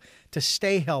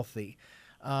healthy.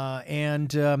 And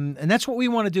that's what we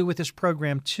want to do with this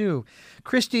program, too.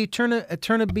 Christy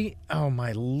Turnabeni, oh,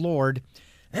 my Lord.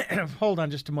 Hold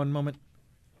on just one moment.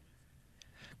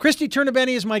 Christy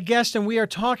Turnabeni is my guest, and we are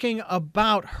talking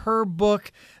about her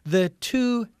book, The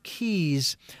Two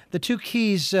Keys. The two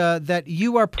keys that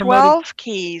you are promoting. 12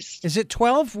 keys. Is it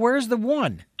 12? Where's the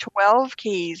one? 12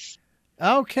 keys.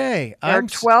 Okay. There are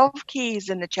 12 keys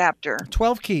in the chapter.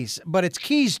 12 keys, but it's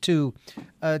keys to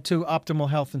optimal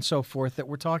health and so forth that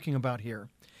we're talking about here.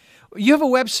 You have a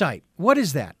website. What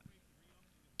is that?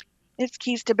 It's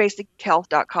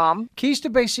keystobasichealth.com. Keys to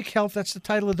Basic Health, that's the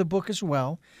title of the book as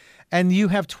well. And you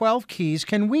have 12 keys.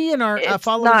 Can we in our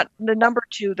followers... It's not the number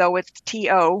 2, though. It's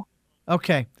T-O.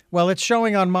 Okay. Well, it's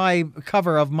showing on my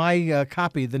cover of my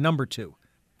copy the number 2.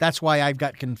 That's why I've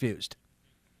got confused.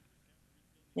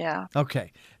 Yeah.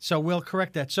 Okay. So we'll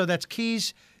correct that. So that's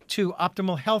Keys to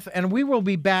Optimal Health. And we will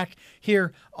be back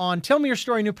here on Tell Me Your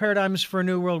Story, New Paradigms for a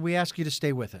New World. We ask you to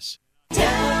stay with us.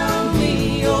 Tell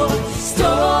me your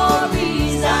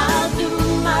stories. I'll do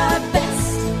my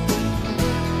best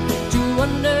to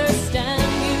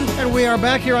understand you. And we are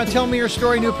back here on Tell Me Your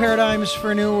Story, New Paradigms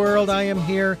for a New World. I am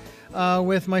here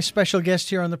with my special guest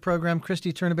here on the program,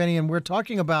 Christy Turnabeni, and we're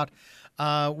talking about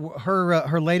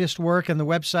her latest work and the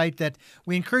website that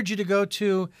we encourage you to go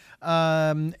to.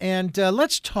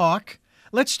 Let's talk.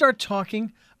 Let's start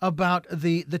talking about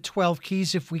the 12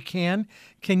 keys if we can.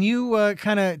 Can you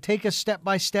kind of take us step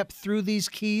by step through these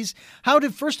keys?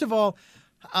 First of all,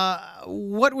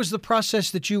 what was the process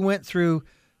that you went through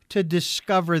to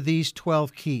discover these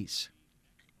 12 keys?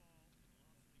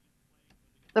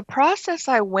 The process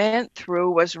I went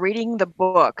through was reading the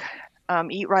book,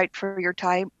 Eat Right for Your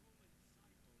Type.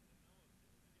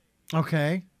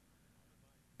 Okay.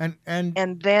 And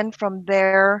then from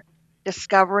there,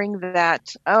 discovering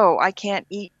that, I can't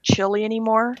eat chili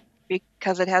anymore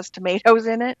because it has tomatoes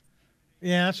in it.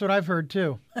 Yeah, that's what I've heard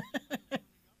too.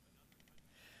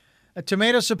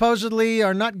 Tomatoes supposedly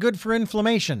are not good for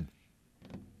inflammation.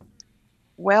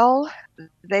 Well,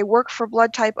 they work for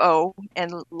blood type O,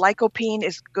 and lycopene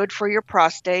is good for your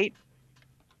prostate.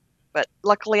 But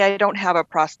luckily, I don't have a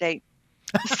prostate,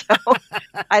 so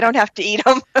I don't have to eat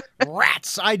them.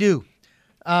 Rats, I do.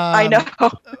 I know.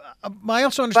 I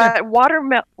also understand.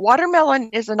 But watermelon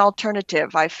is an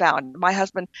alternative, I found. My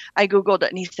husband, I Googled it,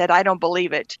 and he said, I don't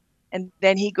believe it. And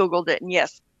then he Googled it, and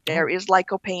yes, there is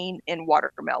lycopene in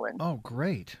watermelon. Oh,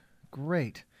 great.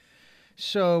 Great.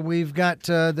 So we've got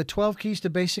the 12 Keys to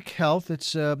Basic Health.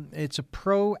 It's a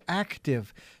proactive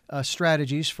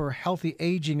strategies for healthy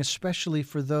aging, especially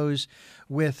for those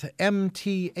with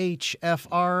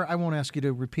MTHFR. I won't ask you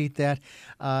to repeat that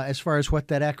as far as what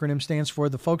that acronym stands for.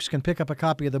 The folks can pick up a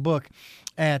copy of the book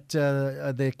at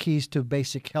the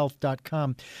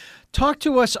keystobasichealth.com. Talk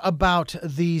to us about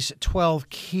these 12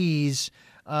 keys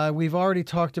We've already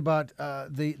talked about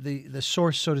the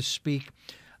source, so to speak.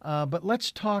 But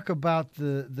let's talk about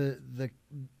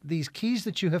these keys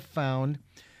that you have found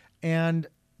and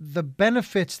the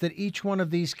benefits that each one of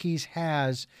these keys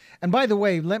has. And by the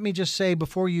way, let me just say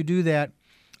before you do that,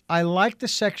 I like the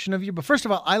section of you. But first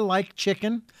of all, I like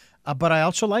chicken, but I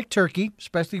also like turkey,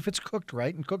 especially if it's cooked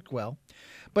right and cooked well.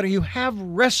 But you have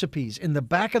recipes in the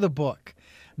back of the book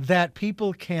that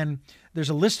people can. There's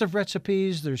a list of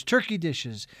recipes. There's turkey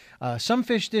dishes, some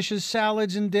fish dishes,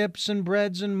 salads and dips and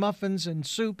breads and muffins and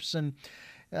soups. And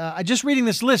just reading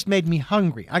this list made me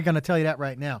hungry. I'm going to tell you that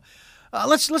right now.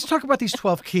 Let's talk about these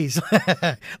 12 keys.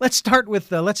 Let's start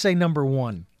with, let's say, number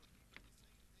 1.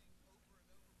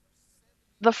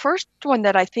 The first one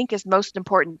that I think is most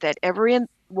important that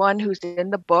everyone who's in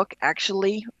the book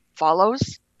actually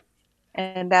follows,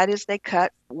 and that is they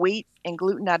cut wheat and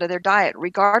gluten out of their diet,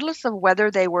 regardless of whether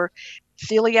they were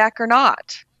celiac or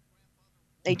not.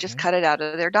 They just cut it out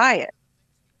of their diet.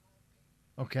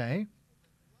 Okay.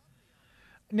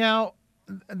 Now,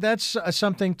 that's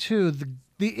something, too.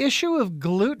 The issue of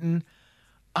gluten,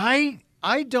 I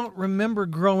don't remember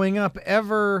growing up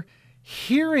ever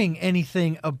hearing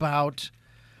anything about,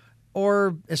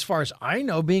 or as far as I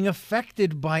know, being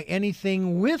affected by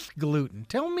anything with gluten.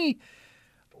 Tell me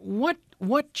what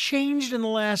changed in the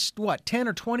last 10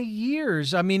 or 20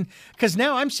 years? I mean, because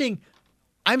now I'm seeing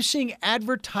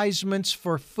advertisements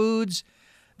for foods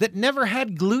that never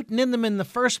had gluten in them in the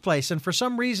first place. And for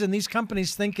some reason, these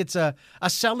companies think it's a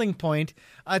selling point.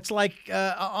 It's like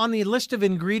on the list of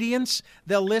ingredients,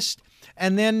 they'll list,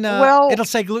 and then it'll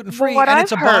say gluten-free, and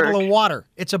it's a bottle of water.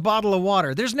 It's a bottle of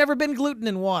water. There's never been gluten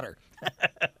in water.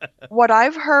 What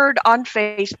I've heard on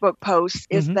Facebook posts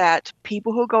is that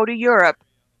people who go to Europe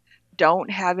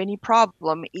don't have any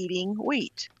problem eating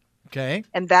wheat. Okay.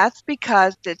 And that's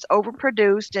because it's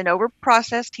overproduced and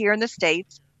overprocessed here in the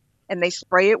States, and they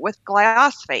spray it with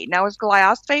glyphosate. Now, is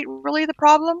glyphosate really the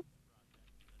problem?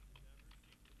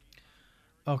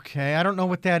 Okay, I don't know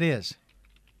what that is.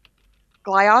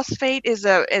 Glyphosate is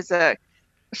a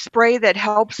spray that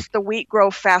helps the wheat grow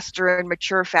faster and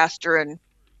mature faster. And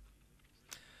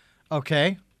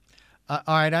okay, all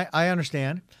right, I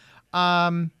understand.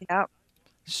 Yeah.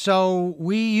 So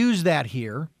we use that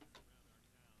here.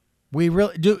 We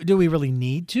really do. We really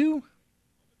need to?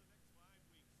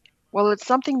 Well, it's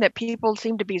something that people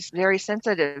seem to be very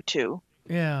sensitive to.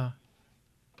 Yeah.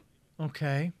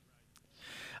 Okay.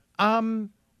 So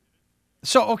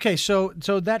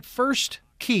that first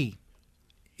key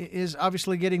is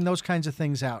obviously getting those kinds of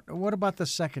things out. What about the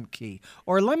second key?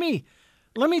 Or let me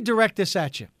direct this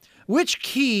at you. Which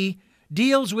key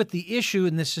deals with the issue,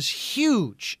 and this is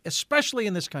huge, especially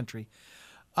in this country,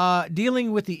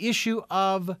 dealing with the issue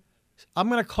of, I'm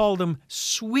going to call them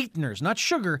sweeteners, not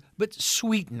sugar, but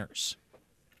sweeteners.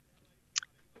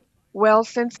 Well,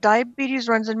 since diabetes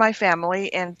runs in my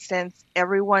family, and since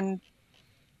everyone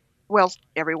who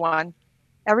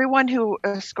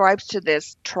ascribes to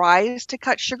this tries to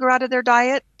cut sugar out of their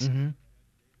diet,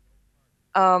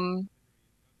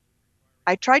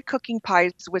 I tried cooking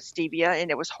pies with stevia, and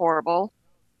it was horrible.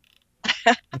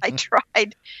 I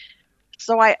tried.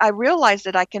 So I realized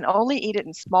that I can only eat it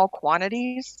in small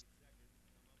quantities.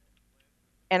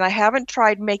 And I haven't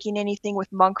tried making anything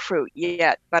with monk fruit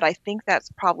yet, but I think that's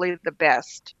probably the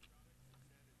best.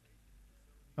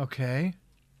 Okay.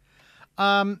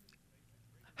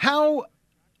 How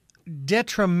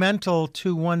detrimental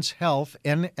to one's health,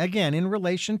 and again, in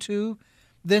relation to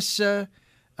this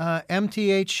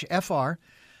MTHFR,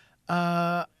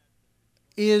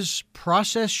 is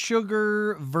processed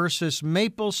sugar versus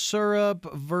maple syrup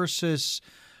versus,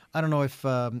 I don't know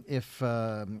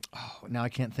now I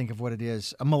can't think of what it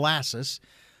is, a molasses.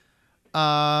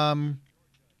 Are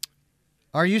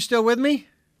you still with me?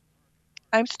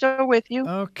 I'm still with you.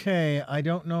 Okay, I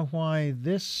don't know why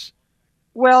this...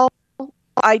 Well,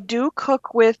 I do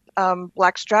cook with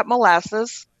blackstrap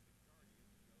molasses.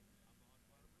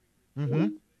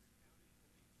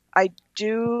 I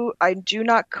do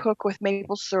not cook with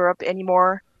maple syrup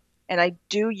anymore, and I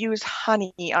do use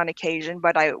honey on occasion,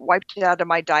 but I wiped it out of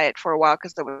my diet for a while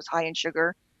because it was high in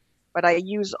sugar. But I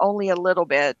use only a little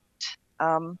bit,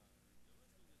 and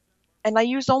I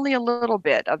use only a little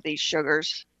bit of these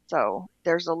sugars. So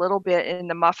there's a little bit in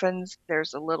the muffins.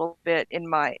 There's a little bit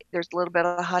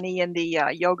of honey in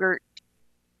the yogurt.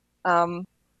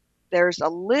 There's a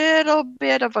little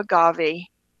bit of agave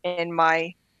in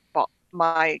my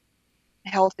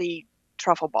healthy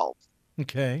truffle balls.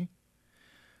 Okay.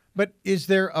 But is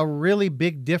there a really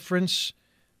big difference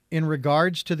in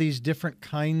regards to these different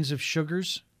kinds of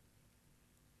sugars?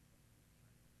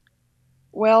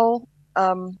 Well,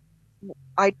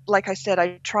 like I said,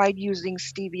 I tried using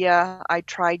stevia. I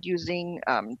tried using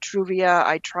Truvia.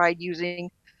 I tried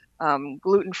using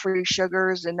gluten-free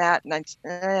sugars and that,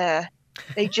 and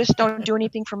they just don't do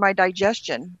anything for my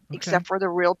digestion except for the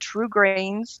real true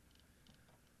grains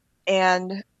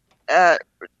and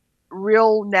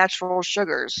real natural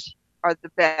sugars are the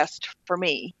best for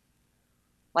me,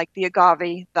 like the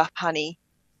agave, the honey,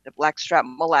 the blackstrap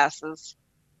molasses.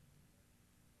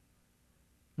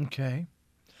 Okay.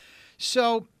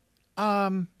 So,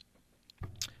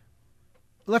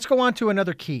 let's go on to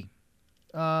another key.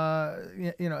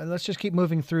 Let's just keep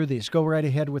moving through these. Go right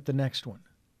ahead with the next one.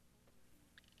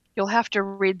 You'll have to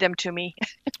read them to me.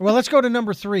 Well, let's go to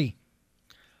number 3.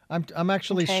 I'm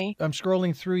actually Okay. I'm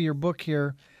scrolling through your book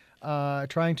here,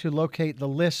 trying to locate the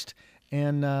list.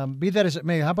 And be that as it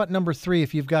may, how about number 3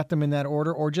 if you've got them in that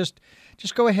order, or just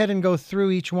go ahead and go through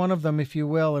each one of them if you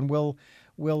will, and we'll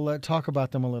talk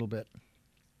about them a little bit.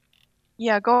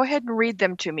 Yeah, go ahead and read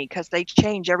them to me because they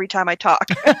change every time I talk.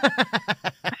 All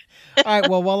right.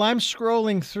 Well, while I'm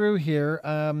scrolling through here,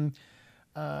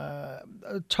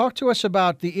 talk to us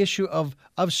about the issue of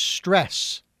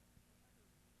stress,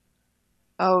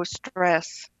 Oh,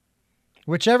 stress.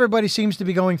 which everybody seems to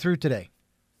be going through today.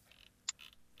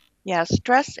 Yeah,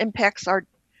 stress impacts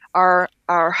our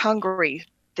hungry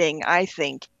thing, I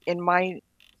think. In my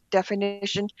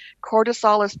definition,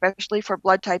 cortisol, especially for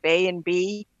blood type A and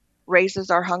B, raises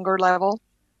our hunger level.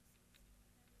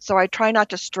 So I try not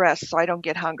to stress so I don't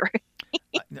get hungry.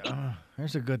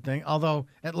 There's a good thing. Although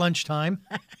at lunchtime,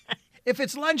 if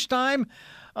it's lunchtime,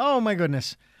 oh my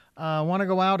goodness, I want to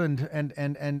go out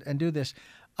and do this.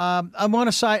 I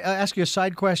want to ask you a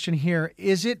side question here.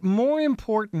 Is it more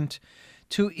important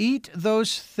to eat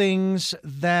those things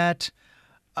that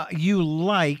you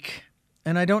like?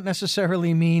 And I don't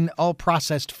necessarily mean all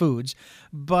processed foods,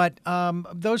 but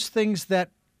those things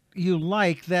that you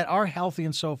like that are healthy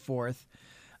and so forth,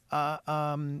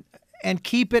 and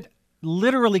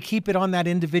literally keep it on that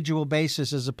individual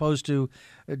basis as opposed to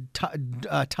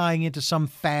tying into some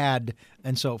fad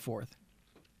and so forth?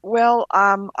 Well,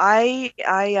 I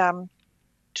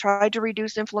tried to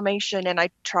reduce inflammation and I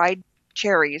tried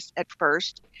cherries at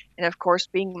first. And of course,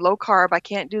 being low carb, I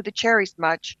can't do the cherries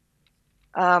much.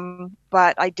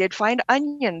 But I did find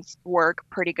onions work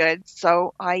pretty good.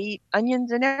 So I eat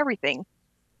onions and everything.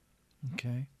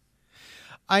 Okay.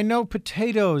 I know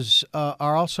potatoes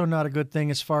are also not a good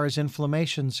thing as far as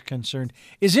inflammation's concerned.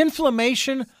 Is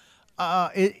inflammation,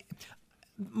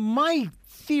 my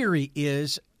theory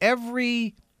is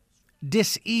every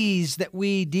dis-ease that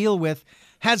we deal with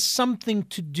has something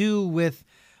to do with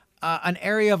an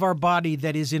area of our body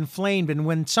that is inflamed. And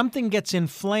when something gets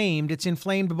inflamed, it's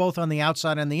inflamed both on the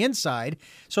outside and the inside.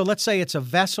 So let's say it's a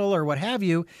vessel or what have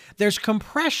you, there's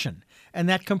compression. And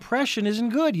that compression isn't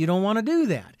good. You don't want to do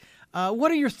that.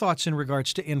 What are your thoughts in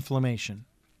regards to inflammation?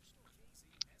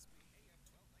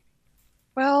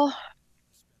 Well,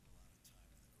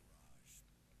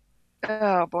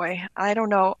 oh boy, I don't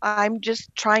know. I'm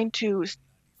trying to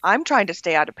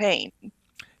stay out of pain.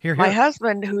 Here. My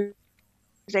husband, who's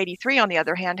 83, on the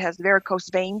other hand, has varicose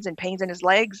veins and pains in his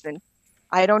legs. And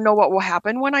I don't know what will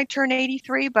happen when I turn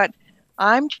 83, but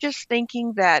I'm just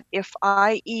thinking that if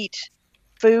I eat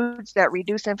foods that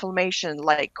reduce inflammation,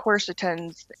 like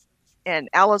quercetins and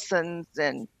allicins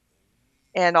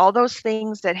and all those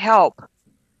things that help,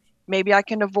 maybe I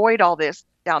can avoid all this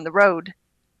down the road.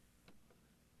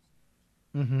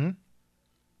 Mm-hmm.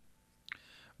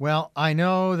 Well, I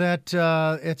know that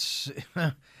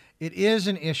it is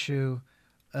an issue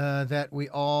that we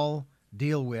all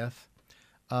deal with,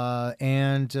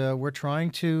 and we're trying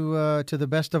to the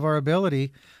best of our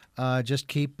ability, just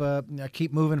keep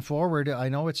moving forward. I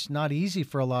know it's not easy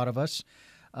for a lot of us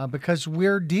because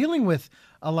we're dealing with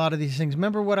a lot of these things.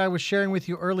 Remember what I was sharing with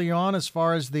you early on, as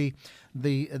far as that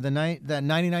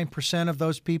 99% of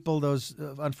those people,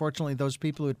 unfortunately those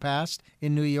people who had passed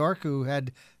in New York who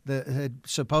had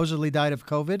supposedly died of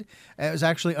COVID, it was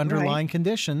actually underlying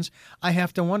conditions. I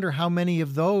have to wonder how many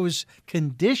of those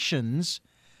conditions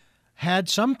had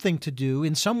something to do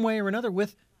in some way or another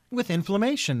with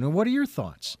inflammation. What are your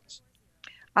thoughts?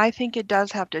 I think it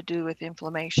does have to do with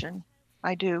inflammation.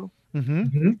 I do. Mm-hmm.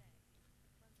 Mm-hmm.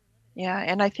 Yeah,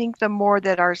 and I think the more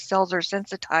that our cells are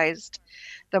sensitized,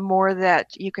 the more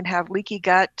that you can have leaky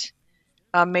gut,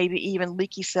 maybe even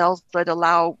leaky cells that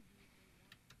allow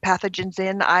pathogens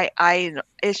in.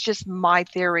 It's just my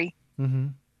theory. Mm-hmm.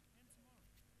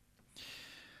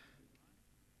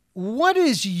 What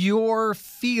is your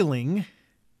feeling,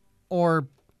 or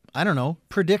I don't know,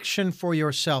 prediction for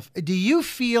yourself? Do you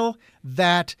feel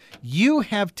that you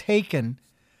have taken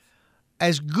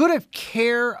as good of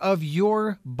care of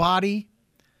your body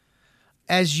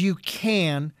as you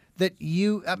can. That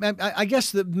you, I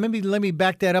guess that maybe let me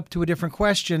back that up to a different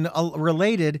question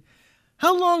related.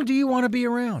 How long do you want to be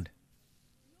around?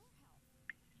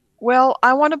 Well,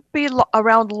 I want to be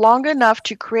around long enough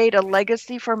to create a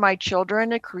legacy for my children,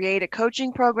 to create a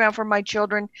coaching program for my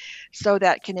children so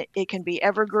that it can be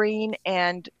evergreen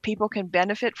and people can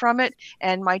benefit from it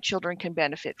and my children can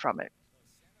benefit from it.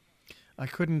 I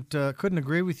couldn't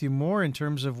agree with you more in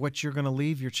terms of what you're going to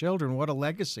leave your children. What a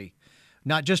legacy,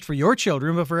 not just for your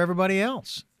children, but for everybody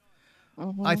else.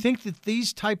 Mm-hmm. I think that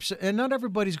these types, and not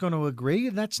everybody's going to agree,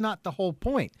 and that's not the whole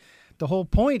point. The whole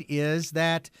point is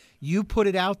that you put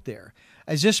it out there.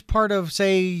 Is this part of,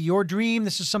 say, your dream?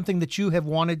 This is something that you have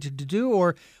wanted to do?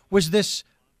 Or was this,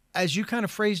 as you kind of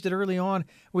phrased it early on,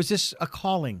 was this a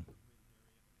calling?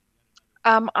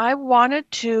 I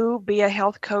wanted to be a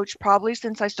health coach probably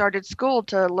since I started school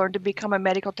to learn to become a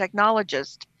medical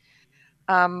technologist.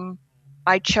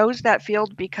 I chose that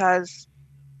field because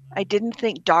I didn't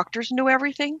think doctors knew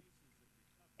everything.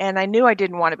 And I knew I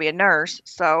didn't want to be a nurse,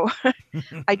 so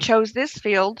I chose this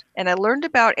field and I learned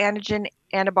about antigen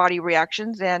antibody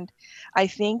reactions, and I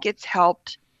think it's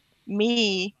helped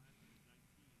me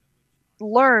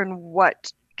learn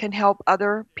what can help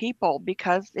other people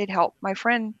because it helped my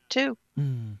friend too.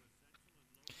 Mm.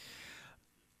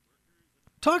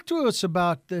 Talk to us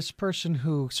about this person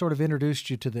who sort of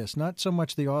introduced you to this, not so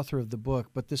much the author of the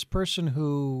book, but this person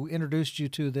who introduced you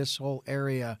to this whole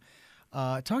area.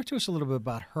 Talk to us a little bit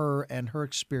about her and her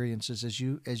experiences as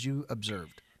you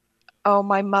observed. Oh,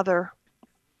 my mother.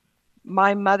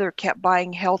 My mother kept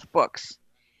buying health books,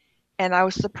 and I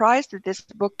was surprised that this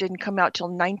book didn't come out till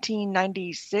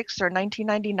 1996 or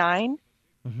 1999.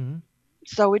 Mm-hmm.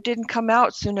 So it didn't come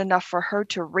out soon enough for her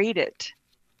to read it.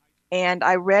 And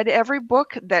I read every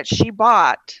book that she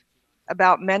bought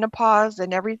about menopause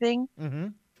and everything. Mm-hmm.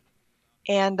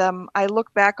 And I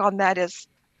look back on that as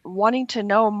wanting to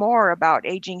know more about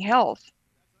aging health.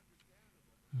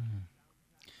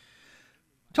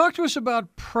 Talk to us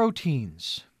about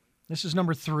proteins. This is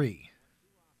number 3.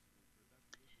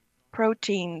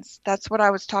 Proteins. That's what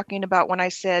I was talking about when I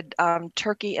said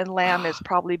turkey and lamb is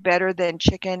probably better than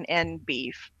chicken and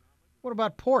beef. What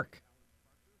about pork?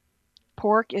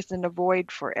 Pork is an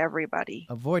avoid for everybody.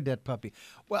 Avoid that puppy.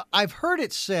 Well, I've heard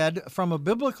it said from a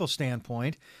biblical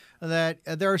standpoint that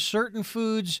there are certain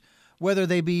foods, whether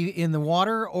they be in the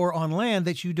water or on land,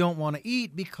 that you don't want to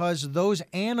eat because those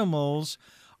animals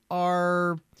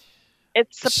are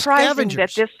It's surprising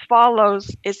scavengers.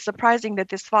 It's surprising that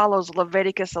this follows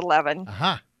Leviticus 11.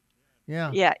 Aha. Yeah.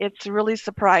 Yeah, it's really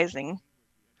surprising.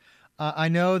 I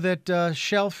know that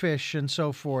shellfish and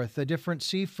so forth, the different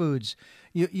seafoods,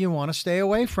 you want to stay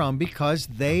away from because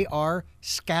they are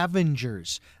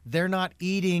scavengers. They're not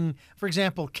eating, for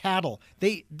example, cattle.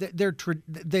 They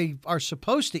are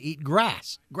supposed to eat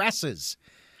grasses.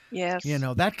 Yes. You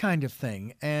know, that kind of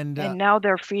thing. And now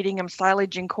they're feeding them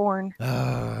silage and corn.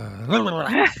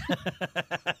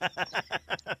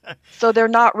 So they're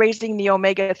not raising the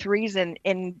omega-3s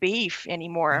in beef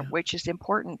anymore, which is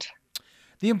important.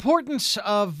 The importance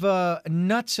of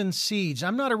nuts and seeds.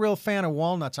 I'm not a real fan of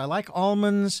walnuts. I like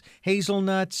almonds,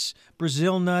 hazelnuts,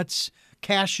 Brazil nuts,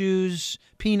 cashews,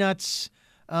 peanuts,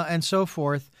 and so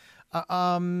forth.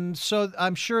 So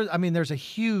I'm sure, there's a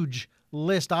huge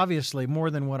list, obviously,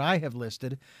 more than what I have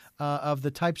listed, of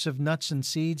the types of nuts and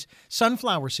seeds.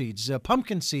 Sunflower seeds,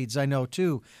 pumpkin seeds, I know,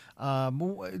 too.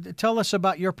 Tell us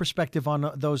about your perspective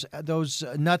on those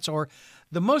nuts, or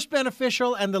the most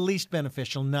beneficial and the least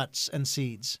beneficial nuts and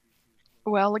seeds.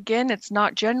 Well, again, it's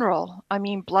not general.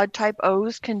 Blood type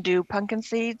O's can do pumpkin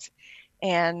seeds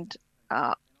and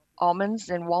almonds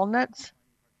and walnuts.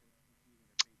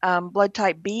 Blood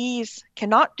type B's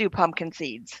cannot do pumpkin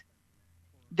seeds.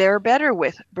 They're better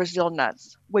with Brazil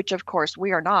nuts, which of course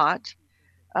we are not.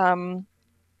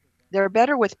 They're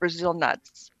better with Brazil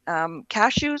nuts.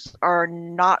 Cashews are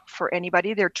not for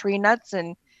anybody. They're tree nuts,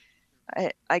 and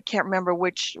I can't remember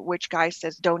which guy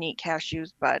says don't eat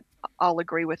cashews, but I'll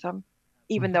agree with him,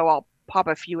 even though I'll pop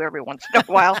a few every once in a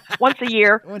while, once a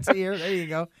year. Once a year, there you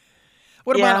go.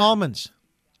 What about almonds?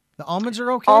 The almonds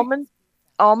are okay?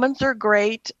 Almonds are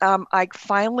great. I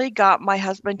finally got my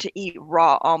husband to eat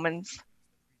raw almonds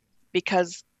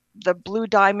because the Blue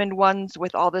Diamond ones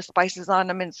with all the spices on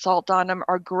them and salt on them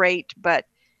are great, but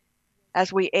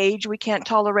as we age, we can't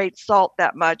tolerate salt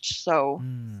that much. So,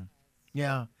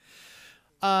 yeah.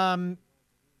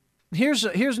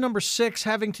 Here's number 6,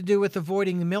 having to do with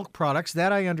avoiding the milk products.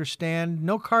 That I understand.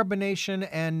 No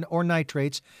carbonation or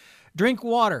nitrates. Drink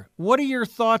water. What are your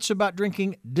thoughts about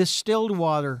drinking distilled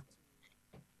water?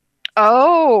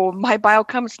 Oh, my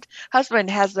biochemist husband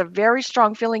has a very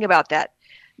strong feeling about that.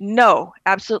 No,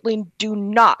 absolutely do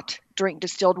not drink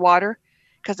distilled water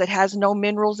because it has no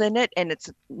minerals in it and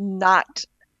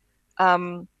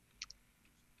um,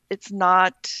 it's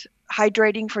not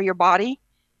hydrating for your body,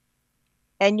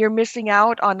 and you're missing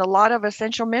out on a lot of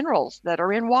essential minerals that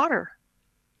are in water.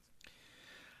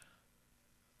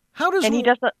 How does And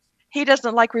he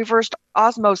doesn't like reversed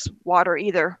osmosis water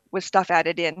either with stuff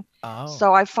added in. oh.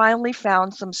 So I finally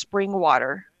found some spring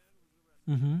water.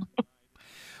 Mm-hmm.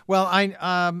 Well,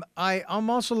 I'm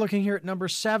also looking here at number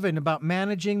 7 about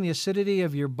managing the acidity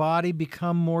of your body,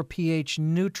 become more pH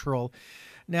neutral.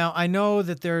 Now, I know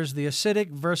that there's the acidic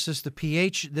versus the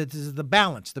pH, that is the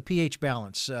balance, the pH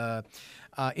balance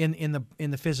in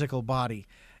the physical body.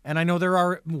 And I know there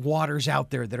are waters out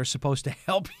there that are supposed to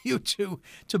help you to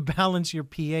balance your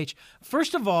pH.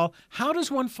 First of all, how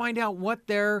does one find out what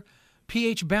their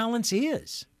pH balance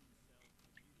is?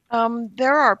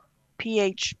 There are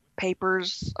pH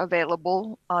papers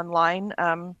available online.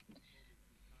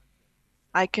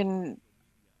 I can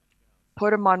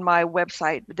put them on my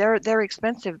website. They're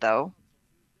expensive though.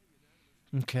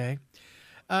 Okay.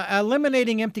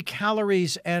 Eliminating empty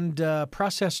calories and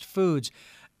processed foods.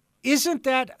 Isn't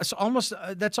that almost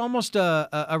that's almost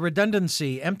a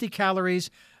redundancy? Empty calories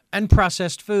and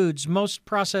processed foods. Most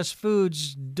processed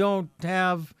foods don't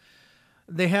have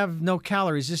they have no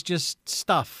calories. It's just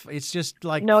stuff. It's just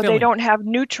like No, they filling. don't have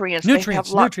nutrients. They have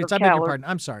Nutrients. lots Nutrients. of I beg your calories. pardon.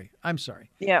 I'm sorry. I'm sorry.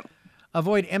 Yeah,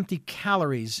 Avoid empty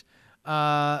calories,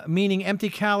 meaning empty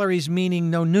calories meaning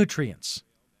no nutrients.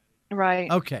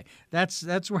 right. Okay, that's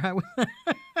where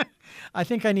I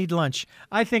think I need lunch.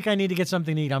 I think I need to get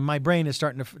something to eat. My brain is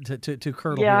starting to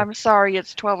curdle Yeah, here. I'm sorry.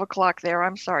 It's 12 o'clock there.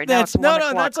 I'm sorry. Now That's it's 1 no,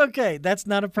 o'clock. that's okay. That's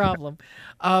not a problem.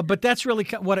 But that's really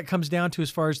what it comes down to as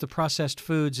far as the processed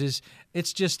foods is.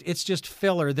 It's just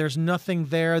filler. There's nothing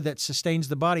there that sustains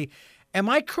the body. Am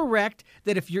I correct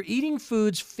that if you're eating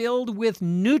foods filled with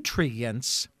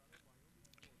nutrients,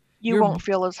 You You're- won't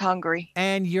feel as hungry.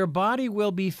 and your body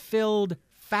will be filled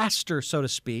faster, so to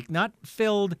speak, not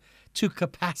filled to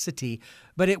capacity,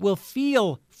 but it will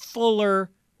feel fuller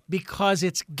because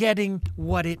it's getting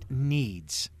what it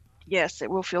needs. Yes, it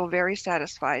will feel very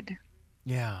satisfied.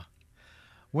 Yeah.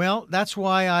 Well, that's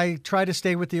why I try to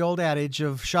stay with the old adage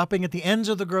of shopping at the ends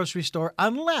of the grocery store,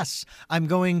 unless I'm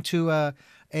going to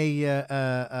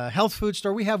a health food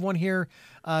store. We have one here.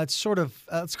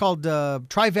 It's called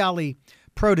Tri-Valley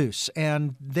Produce,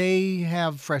 and they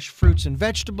have fresh fruits and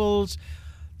vegetables.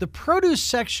 The produce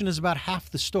section is about half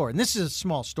the store, and this is a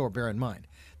small store, bear in mind.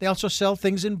 They also sell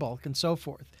things in bulk and so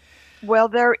forth. Well,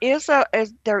 there is a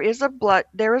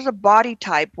body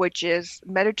type which is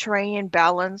Mediterranean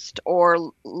balanced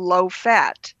or low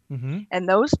fat, Mm-hmm. and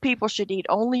those people should eat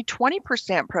only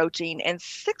 20% protein and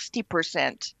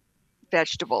 60%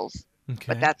 vegetables. Okay.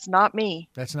 But that's not me.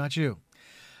 That's not you.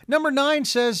 Number 9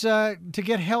 says to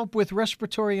get help with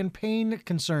respiratory and pain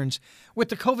concerns. With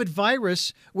the COVID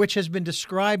virus, which has been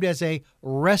described as a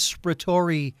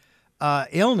respiratory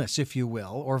illness, if you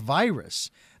will, or virus,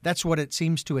 that's what it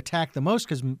seems to attack the most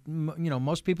because,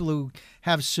 most people who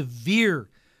have severe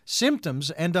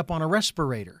symptoms end up on a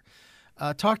respirator.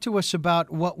 Talk to us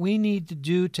about what we need to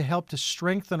do to help to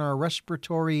strengthen our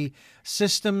respiratory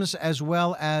systems as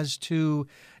well as to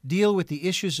deal with the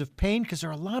issues of pain, because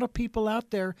there are a lot of people out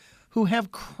there who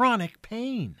have chronic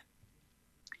pain.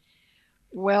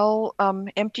 Well,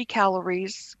 empty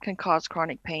calories can cause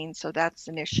chronic pain, so that's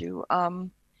an issue.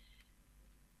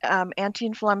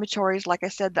 Anti-inflammatories, like I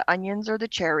said, the onions or the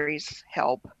cherries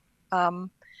help.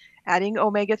 Adding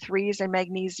omega-3s and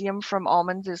magnesium from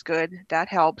almonds is good. That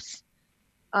helps.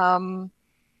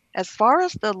 As far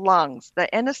as the lungs,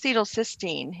 the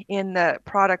N-acetylcysteine in the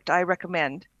product I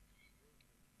recommend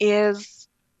is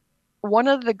one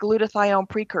of the glutathione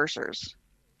precursors.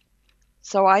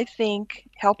 So I think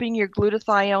helping your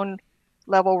glutathione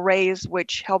level raise,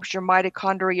 which helps your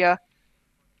mitochondria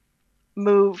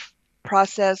move,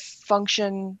 process,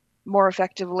 function more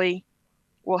effectively,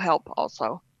 will help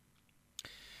also.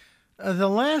 The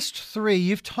last 3,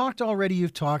 you've talked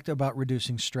about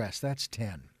reducing stress. That's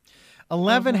 10.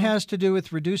 11 has to do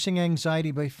with reducing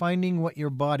anxiety by finding what your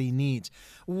body needs.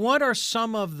 What are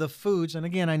some of the foods, and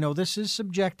again, I know this is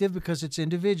subjective because it's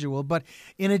individual, but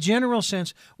in a general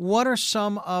sense, what are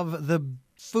some of the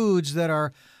foods that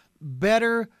are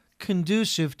better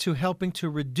conducive to helping to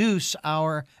reduce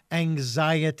our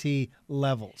anxiety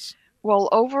levels? Well,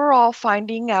 overall,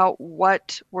 finding out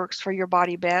what works for your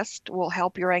body best will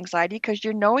help your anxiety because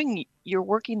you're knowing you're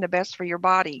working the best for your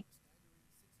body.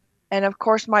 And of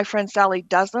course, my friend Sally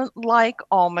doesn't like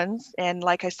almonds. And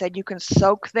like I said, you can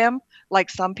soak them like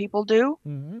some people do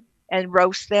Hmm. and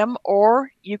roast them,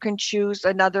 or you can choose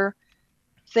another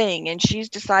thing. And she's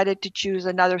decided to choose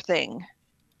another thing.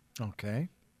 Okay.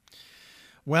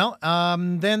 Well,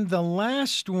 then the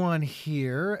last one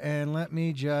here, and let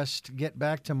me just get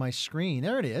back to my screen.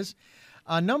 There it is.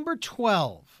 Number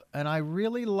 12. And I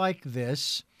really like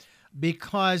this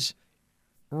because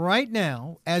right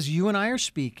now, as you and I are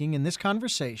speaking in this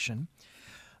conversation,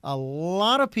 a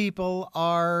lot of people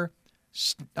are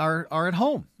at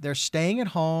home. They're staying at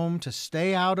home to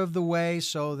stay out of the way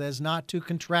so as not to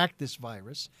contract this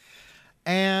virus.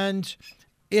 And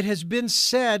it has been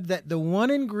said that the one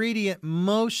ingredient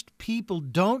most people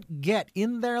don't get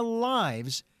in their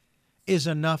lives is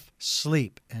enough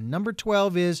sleep. And number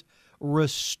 12 is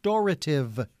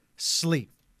restorative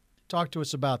sleep. Talk to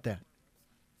us about that.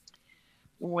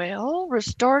 Well,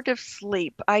 restorative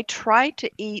sleep. I try to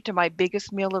eat my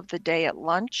biggest meal of the day at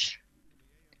lunch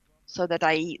so that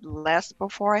I eat less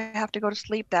before I have to go to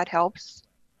sleep. That helps.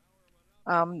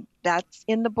 That's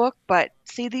in the book, but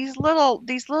see these little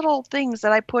things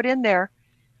that I put in there,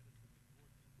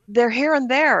 they're here and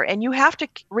there, and you have to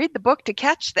read the book to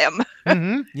catch them.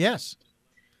 Mm-hmm. Yes.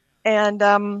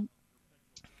 And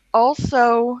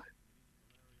also,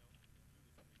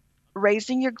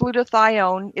 raising your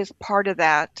glutathione is part of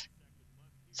that,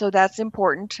 so that's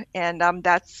important, and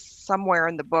that's somewhere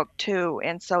in the book too.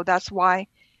 And so that's why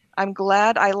I'm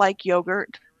glad I like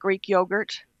yogurt, Greek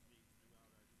yogurt.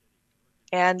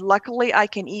 And luckily, I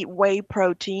can eat whey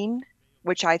protein,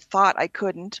 which I thought I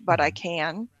couldn't, but I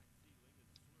can.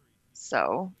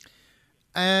 So,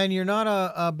 And you're not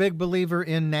a big believer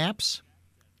in naps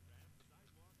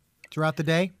throughout the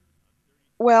day?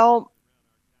 well,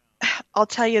 I'll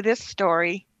tell you this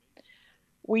story.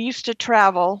 We used to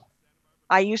travel.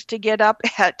 I used to get up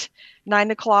at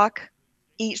 9 o'clock,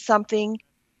 eat something,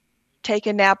 take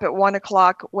a nap at 1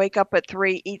 o'clock, wake up at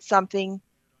 3, eat something,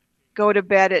 go to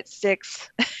bed at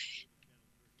 6,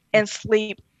 and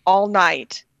sleep all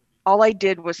night. All I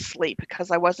did was sleep because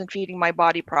I wasn't feeding my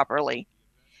body properly.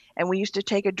 And we used to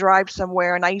take a drive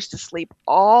somewhere, and I used to sleep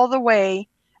all the way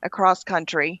across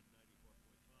country,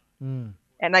 Mm.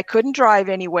 and I couldn't drive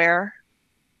anywhere.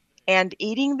 And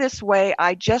eating this way,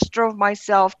 I just drove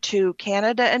myself to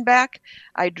Canada and back.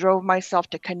 I drove myself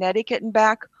to Connecticut and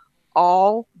back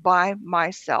all by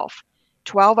myself.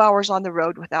 12 hours on the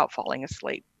road without falling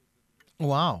asleep.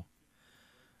 Wow.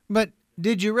 But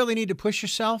did you really need to push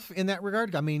yourself in that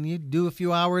regard? I mean, you do a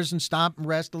few hours and stop and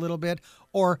rest a little bit.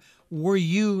 Or were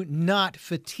you not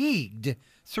fatigued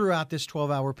throughout this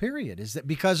 12-hour period? Is that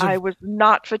because of... I was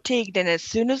not fatigued, and as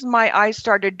soon as my eyes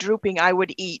started drooping, I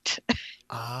would eat,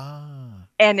 Ah.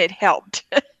 and it helped.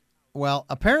 Well,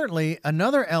 apparently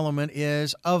another element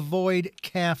is avoid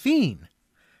caffeine.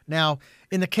 Now,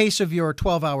 in the case of your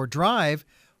 12-hour drive,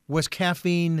 was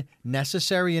caffeine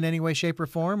necessary in any way, shape, or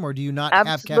form, or do you not have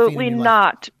caffeine Absolutely in your life?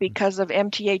 not. Because of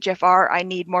MTHFR, I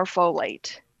need more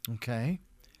folate. Okay.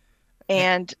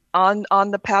 And on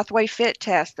the Pathway Fit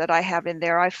test that I have in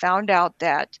there, I found out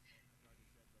that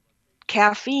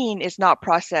caffeine is not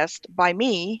processed by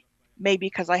me, maybe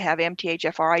because I have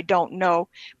MTHFR, I don't know,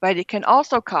 but it can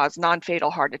also cause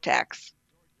non-fatal heart attacks.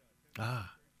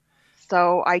 Ah.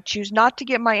 So I choose not to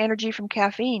get my energy from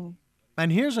caffeine.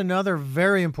 And here's another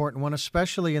very important one,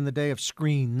 especially in the day of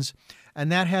screens,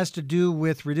 and that has to do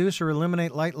with reduce or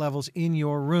eliminate light levels in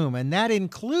your room. And that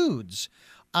includes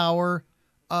our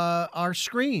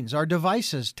screens, our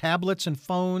devices, tablets and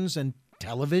phones and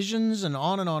televisions and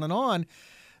on and on and on,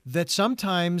 that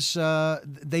sometimes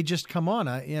they just come on.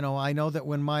 I know that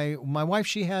when my wife,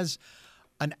 she has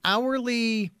an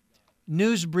hourly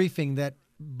news briefing that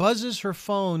buzzes her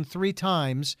phone 3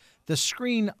 times, the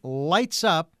screen lights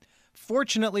up.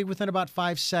 Fortunately, within about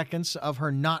 5 seconds of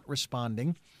her not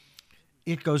responding,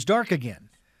 it goes dark again.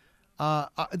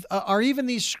 Are even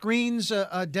these screens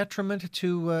a detriment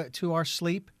to our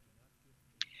sleep?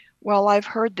 Well, I've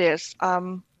heard this.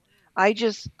 I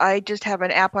just have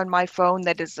an app on my phone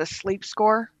that is a sleep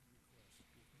score,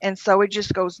 and so it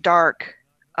just goes dark.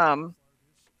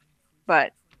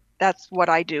 But that's what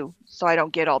I do, so I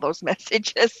don't get all those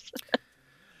messages.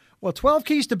 Well, 12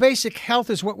 Keys to Basic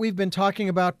Health is what we've been talking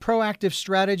about. Proactive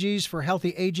strategies for healthy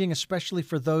aging, especially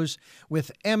for those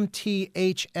with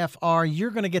MTHFR. You're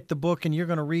going to get the book and you're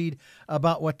going to read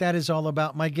about what that is all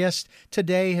about. My guest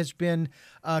today has been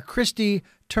Christy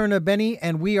Turnabeni,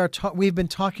 and we've been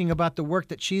talking about the work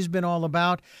that she's been all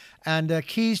about. And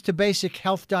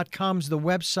keystobasichealth.com is the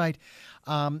website.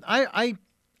 I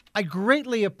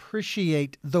greatly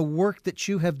appreciate the work that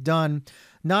you have done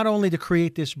not only to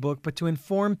create this book, but to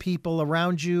inform people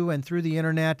around you and through the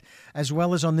internet, as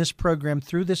well as on this program,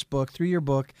 through this book, through your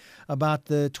book, about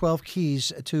the 12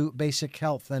 keys to basic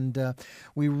health. And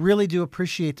we really do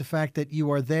appreciate the fact that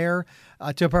you are there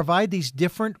to provide these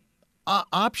different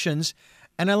options.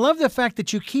 And I love the fact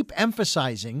that you keep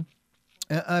emphasizing,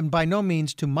 and by no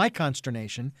means to my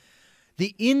consternation,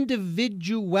 the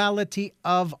individuality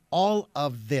of all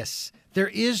of this. There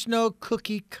is no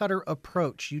cookie cutter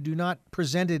approach. You do not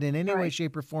present it in any way,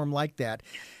 shape, or form like that.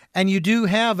 And you do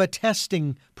have a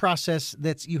testing process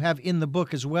that you have in the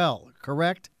book as well,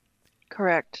 correct?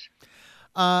 Correct.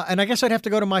 And I guess I'd have to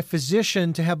go to my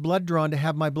physician to have blood drawn, to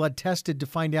have my blood tested to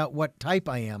find out what type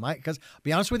I am. Because, I'll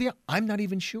be honest with you, I'm not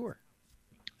even sure.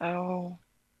 Oh.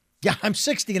 Yeah, I'm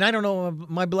 60 and I don't know what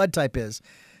my blood type is.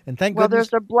 And thank Well, goodness.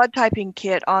 there's a blood typing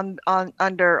kit on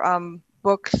under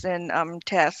books and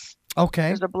tests. Okay.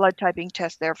 There's a blood typing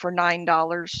test there for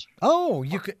 $9. Oh,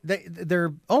 you could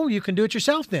you can do it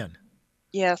yourself then.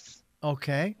 Yes.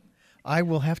 Okay. I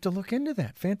will have to look into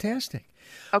that. Fantastic.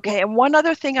 Okay, and one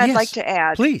other thing I'd Yes, like to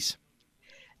add. Please.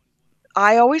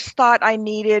 I always thought I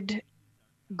needed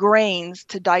grains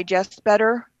to digest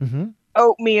better. Mm-hmm.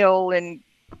 Oatmeal and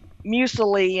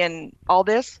muesli and all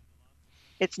this.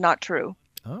 It's not true.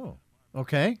 Oh,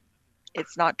 okay.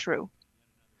 It's not true.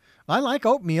 I like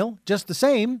oatmeal just the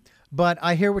same, but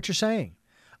I hear what you're saying.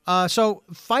 So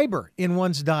fiber in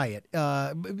one's diet,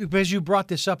 because you brought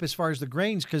this up as far as the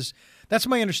grains, because that's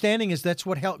my understanding is that's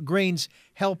what grains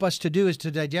help us to do is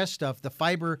to digest stuff. The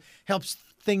fiber helps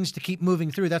things to keep moving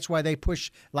through. That's why they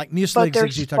push like muesli. But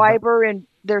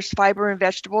there's fiber in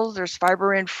vegetables. There's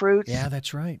fiber in fruits. Yeah,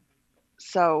 that's right.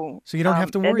 So you don't have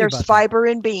to worry and there's about fiber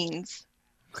in beans.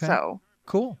 Okay. So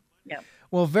cool. yeah.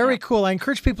 Well, very cool. I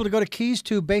encourage people to go to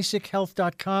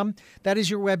keys2basichealth.com. That is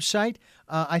your website.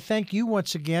 I thank you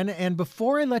once again. And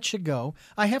before I let you go,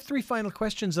 I have 3 final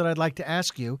questions that I'd like to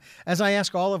ask you, as I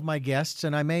ask all of my guests,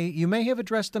 and you may have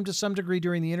addressed them to some degree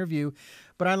during the interview,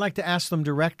 but I'd like to ask them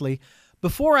directly.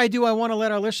 Before I do, I want to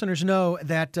let our listeners know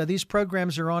that these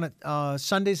programs are on at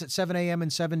Sundays at 7 a.m.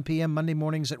 and 7 p.m., Monday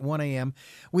mornings at 1 a.m.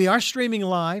 We are streaming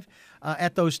live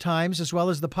at those times, as well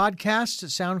as the podcasts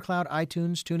at SoundCloud,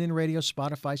 iTunes, TuneIn Radio,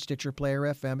 Spotify, Stitcher, Player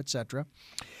FM, etc.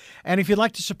 And if you'd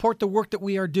like to support the work that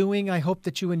we are doing, I hope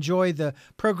that you enjoy the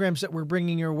programs that we're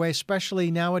bringing your way,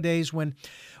 especially nowadays when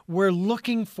we're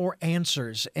looking for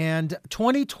answers. And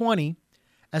 2020,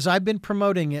 as I've been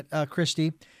promoting it,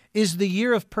 Christy, is the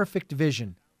year of perfect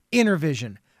vision, inner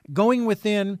vision, going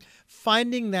within,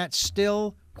 finding that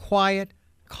still, quiet,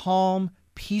 calm,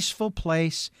 peaceful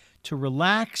place to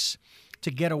relax, to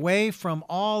get away from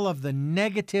all of the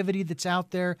negativity that's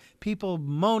out there, people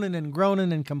moaning and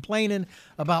groaning and complaining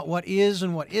about what is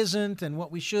and what isn't and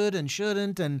what we should and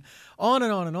shouldn't and on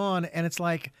and on and on. And it's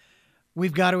like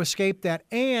we've got to escape that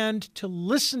and to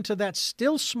listen to that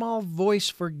still small voice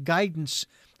for guidance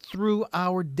through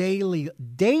our daily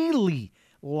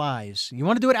lives. You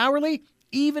want to do it hourly?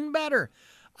 Even better.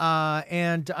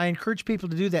 And I encourage people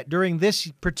to do that during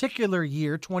this particular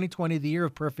year, 2020, the year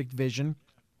of perfect vision.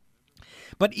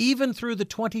 But even through the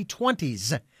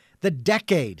 2020s, the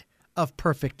decade of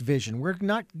perfect vision. We're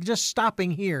not just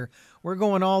stopping here. We're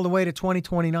going all the way to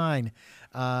 2029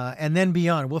 and then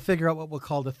beyond. We'll figure out what we'll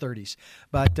call the 30s.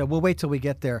 But we'll wait till we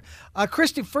get there.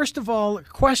 Christy, first of all,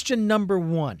 question number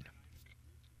 1.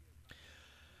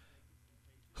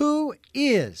 Who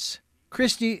is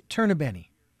Christy Turnabene?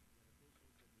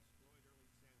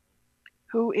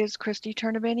 Who is Christy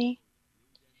Turnabene?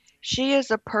 She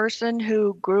is a person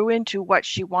who grew into what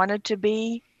she wanted to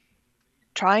be,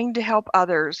 trying to help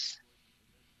others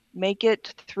make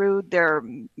it through their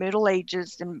middle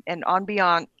ages and on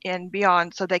beyond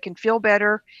so they can feel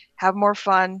better, have more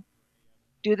fun,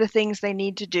 do the things they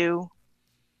need to do,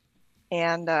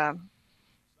 and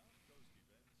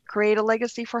create a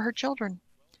legacy for her children.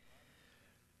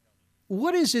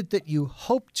 What is it that you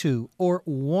hope to or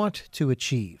want to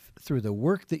achieve through the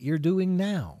work that you're doing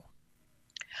now?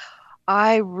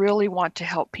 I really want to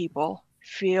help people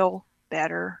feel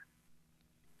better.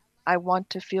 I want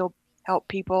to help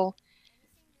people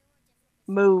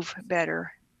move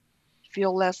better,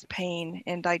 feel less pain,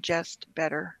 and digest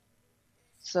better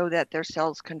so that their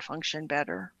cells can function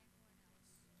better.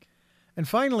 And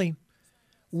finally,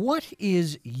 what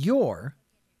is your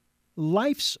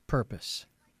life's purpose?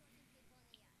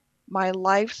 My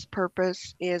life's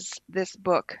purpose is this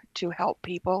book to help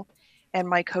people, and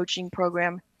my coaching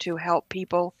program to help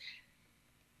people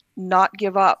not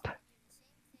give up,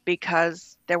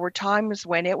 because there were times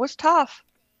when it was tough.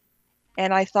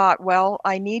 And I thought, well,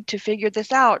 I need to figure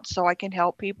this out so I can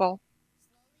help people.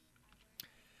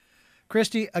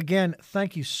 Christy, again,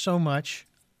 thank you so much.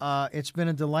 It's been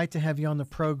a delight to have you on the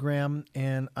program,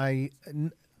 and I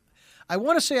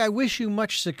want to say I wish you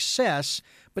much success,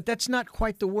 but that's not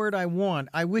quite the word I want.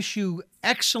 I wish you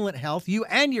excellent health, you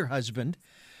and your husband,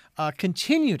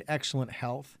 continued excellent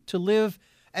health, to live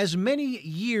as many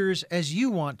years as you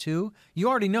want to. You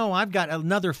already know I've got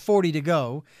another 40 to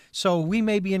go, so we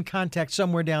may be in contact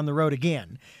somewhere down the road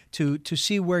again to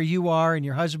see where you are and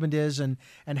your husband is, and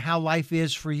how life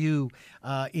is for you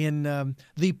in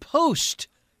the post,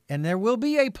 and there will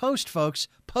be a post, folks,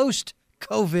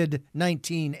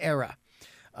 post-COVID-19 era.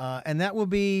 And that will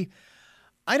be,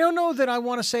 I don't know that I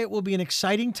want to say it will be an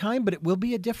exciting time, but it will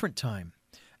be a different time.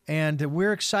 And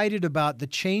we're excited about the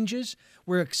changes.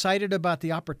 We're excited about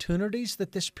the opportunities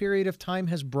that this period of time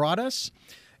has brought us.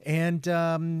 And,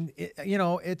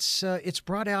 it's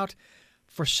brought out,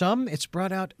 for some, it's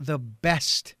brought out the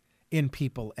best in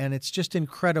people. And it's just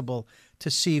incredible to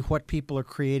see what people are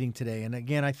creating today. And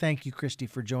again, I thank you, Christy,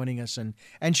 for joining us and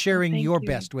sharing Thank your you.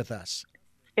 best with us.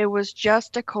 It was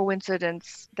just a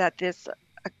coincidence that this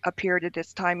appeared at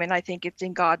this time, and I think it's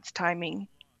in God's timing.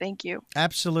 Thank you.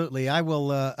 Absolutely. I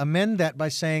will amend that by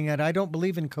saying that I don't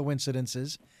believe in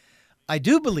coincidences. I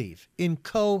do believe in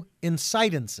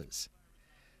coincidences,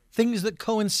 things that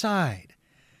coincide.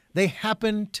 They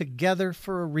happen together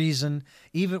for a reason,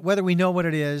 even whether we know what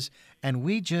it is, and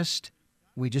we just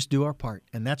do our part.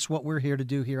 And that's what we're here to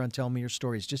do here on Tell Me Your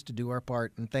Stories, just to do our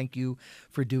part. And thank you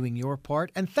for doing your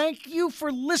part. And thank you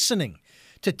for listening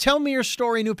to Tell Me Your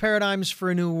Story, New Paradigms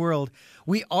for a New World.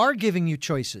 We are giving you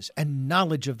choices and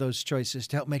knowledge of those choices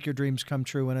to help make your dreams come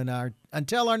true. And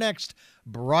until our next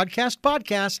broadcast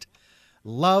podcast,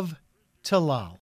 love to Lal.